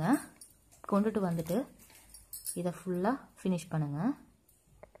வந்துட்டே இருங்க. கொண்டுட்டு வந்துட்டு இதை ஃபுல்லாக ஃபினிஷ் பண்ணுங்கள்.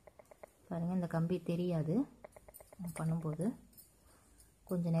 பாருங்கள், இந்த கம்பி தெரியாது பண்ணும்போது.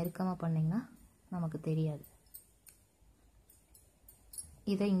 கொஞ்சம் நெருக்கமாக பண்ணிங்கன்னா நமக்கு தெரியாது.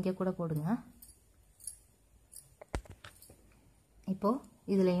 இதை இங்கே கூட போடுங்க. இப்போது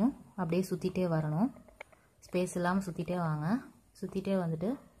இதுலேயும் அப்படியே சுற்றிட்டே வரணும். ஸ்பேஸ் இல்லாமல் சுற்றிட்டே வாங்க. சுற்றிட்டே வந்துட்டு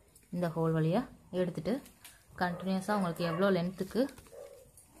இந்த ஹோல் வழியாக எடுத்துகிட்டு கண்டினியூஸாக உங்களுக்கு எவ்வளோ லென்த்துக்கு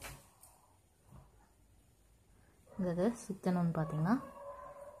இந்த இதை சுற்றணும்னு பார்த்தீங்கன்னா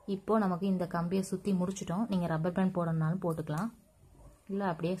இப்போது நமக்கு இந்த கம்பியை சுற்றி முடிச்சிட்டோம். நீங்கள் ரப்பர் பேண்ட் போடணுன்னாலும் போட்டுக்கலாம், இல்லை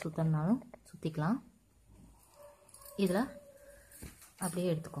அப்படியே சுற்றணுனாலும் சுற்றிக்கலாம். இதில் அப்படியே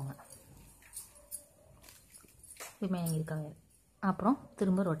எடுத்துக்கோங்க ரிமைனிங் இருக்க வயர். அப்புறம்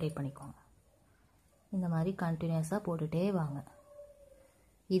திரும்ப ரொட்டேட் பண்ணிக்கோங்க. இந்த மாதிரி கண்டினியூஸாக போட்டுகிட்டே வாங்க.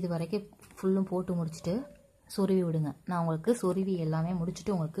 இது வரைக்கும் ஃபுல்லும் போட்டு முடிச்சுட்டு சொருவி விடுங்க. நான் உங்களுக்கு சொருவி எல்லாமே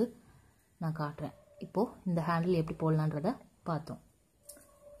முடிச்சுட்டு உங்களுக்கு நான் காட்டுறேன். இப்போது இந்த ஹேண்டில் எப்படி போடலான்றதை பார்த்தோம்.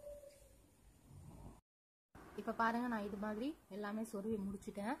 இப்போ பாருங்கள், நான் இது மாதிரி எல்லாமே சொருவி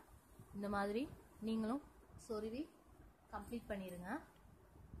முடிச்சுட்டேன். இந்த மாதிரி நீங்களும் சொருவி கம்ப்ளீட் பண்ணிடுங்க.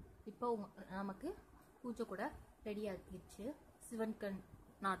 இப்போ நமக்கு பூஜை கூட ரெடி ஆகிடுச்சு. சிவன்கண்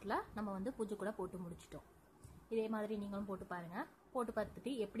நாட்டில் நம்ம வந்து பூஜை கூட போட்டு முடிச்சிட்டோம். இதே மாதிரி நீங்களும் போட்டு பாருங்கள். போட்டு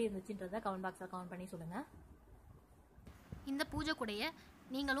பார்த்துட்டு எப்படி இருந்துச்சுன்றதை கமெண்ட் பாக்ஸில் கமெண்ட் பண்ணி சொல்லுங்கள். இந்த பூஜை கூடையை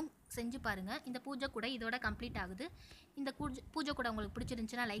நீங்களும் செஞ்சு பாருங்கள். இந்த பூஜை கூட இதோட கம்ப்ளீட் ஆகுது. இந்த பூஜை கூட உங்களுக்கு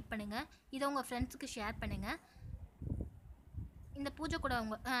பிடிச்சிருந்துச்சுன்னா லைக் பண்ணுங்கள், இதை உங்கள் ஃப்ரெண்ட்ஸுக்கு ஷேர் பண்ணுங்கள். இந்த பூஜை கூட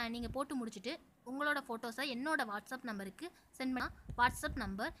நீங்கள் போட்டு முடிச்சுட்டு உங்களோட ஃபோட்டோஸை என்னோடய வாட்ஸ்அப் நம்பருக்கு சென்ட் பண்ணால் வாட்ஸ்அப்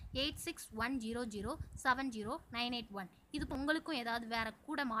நம்பர் 8610070981. இது உங்களுக்கும் ஏதாவது வேறு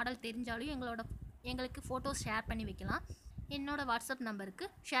கூட மாடல் தெரிஞ்சாலும் எங்களுக்கு ஃபோட்டோஸ் ஷேர் பண்ணி வைக்கலாம். என்னோடய வாட்ஸ்அப் நம்பருக்கு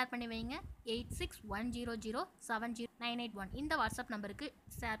ஷேர் பண்ணி வைங்க. 8610070981 இந்த வாட்ஸ்அப் நம்பருக்கு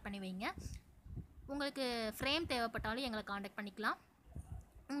ஷேர் பண்ணி வைங்க. உங்களுக்கு ஃப்ரேம் தேவைப்பட்டாலும் எங்களை காண்டாக்ட் பண்ணிக்கலாம்.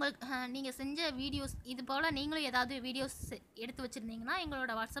 உங்களுக்கு நீங்கள் செஞ்ச வீடியோஸ் இது போல் நீங்களும் ஏதாவது வீடியோஸ் எடுத்து வச்சுருந்தீங்கன்னா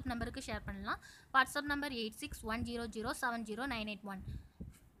எங்களோட வாட்ஸ்அப் நம்பருக்கு ஷேர் பண்ணலாம். WhatsApp number 8610070981.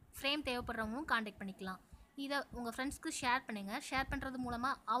 ஃப்ரேம் தேவைப்படுறவங்களும் காண்டாக்ட் பண்ணிக்கலாம். இதை உங்கள் ஃப்ரெண்ட்ஸ்க்கு ஷேர் பண்ணுங்கள். ஷேர் பண்ணுறது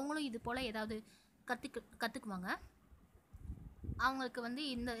மூலமாக அவங்களும் இது போல் ஏதாவது கற்றுக்குவாங்க. அவங்களுக்கு வந்து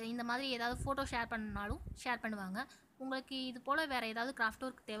இந்த மாதிரி ஏதாவது ஃபோட்டோ ஷேர் பண்ணாலும் ஷேர் பண்ணுவாங்க. உங்களுக்கு இது போல் வேறு ஏதாவது கிராஃப்ட்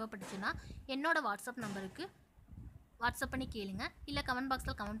ஒர்க் தேவைப்பட்டுச்சுன்னா என்னோடய வாட்ஸ்அப் நம்பருக்கு வாட்ஸ்அப் பண்ணி கேளுங்க, இல்லை கமெண்ட்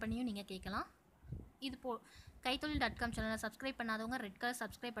பாக்ஸில் கமெண்ட் பண்ணியும் நீங்கள் கேட்கலாம். கைத்தொழில்.com சேனலை சப்ஸ்கிரைப் பண்ணாதவங்க ரெட் கலர்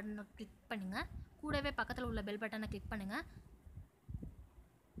சப்ஸ்கிரைப் பட்டனை கிளிக் பண்ணுங்கள். கூடவே பக்கத்தில் உள்ள பெல் பட்டனை கிளிக் பண்ணுங்கள்.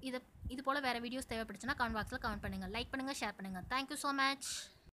 இது போல் வேறு வீடியோஸ் தேவைப்பட்டுச்சுன்னா கமெண்ட் பாக்ஸில் கமெண்ட் பண்ணுங்கள், லைக் பண்ணுங்கள், ஷேர் பண்ணுங்கள். Thank you so much.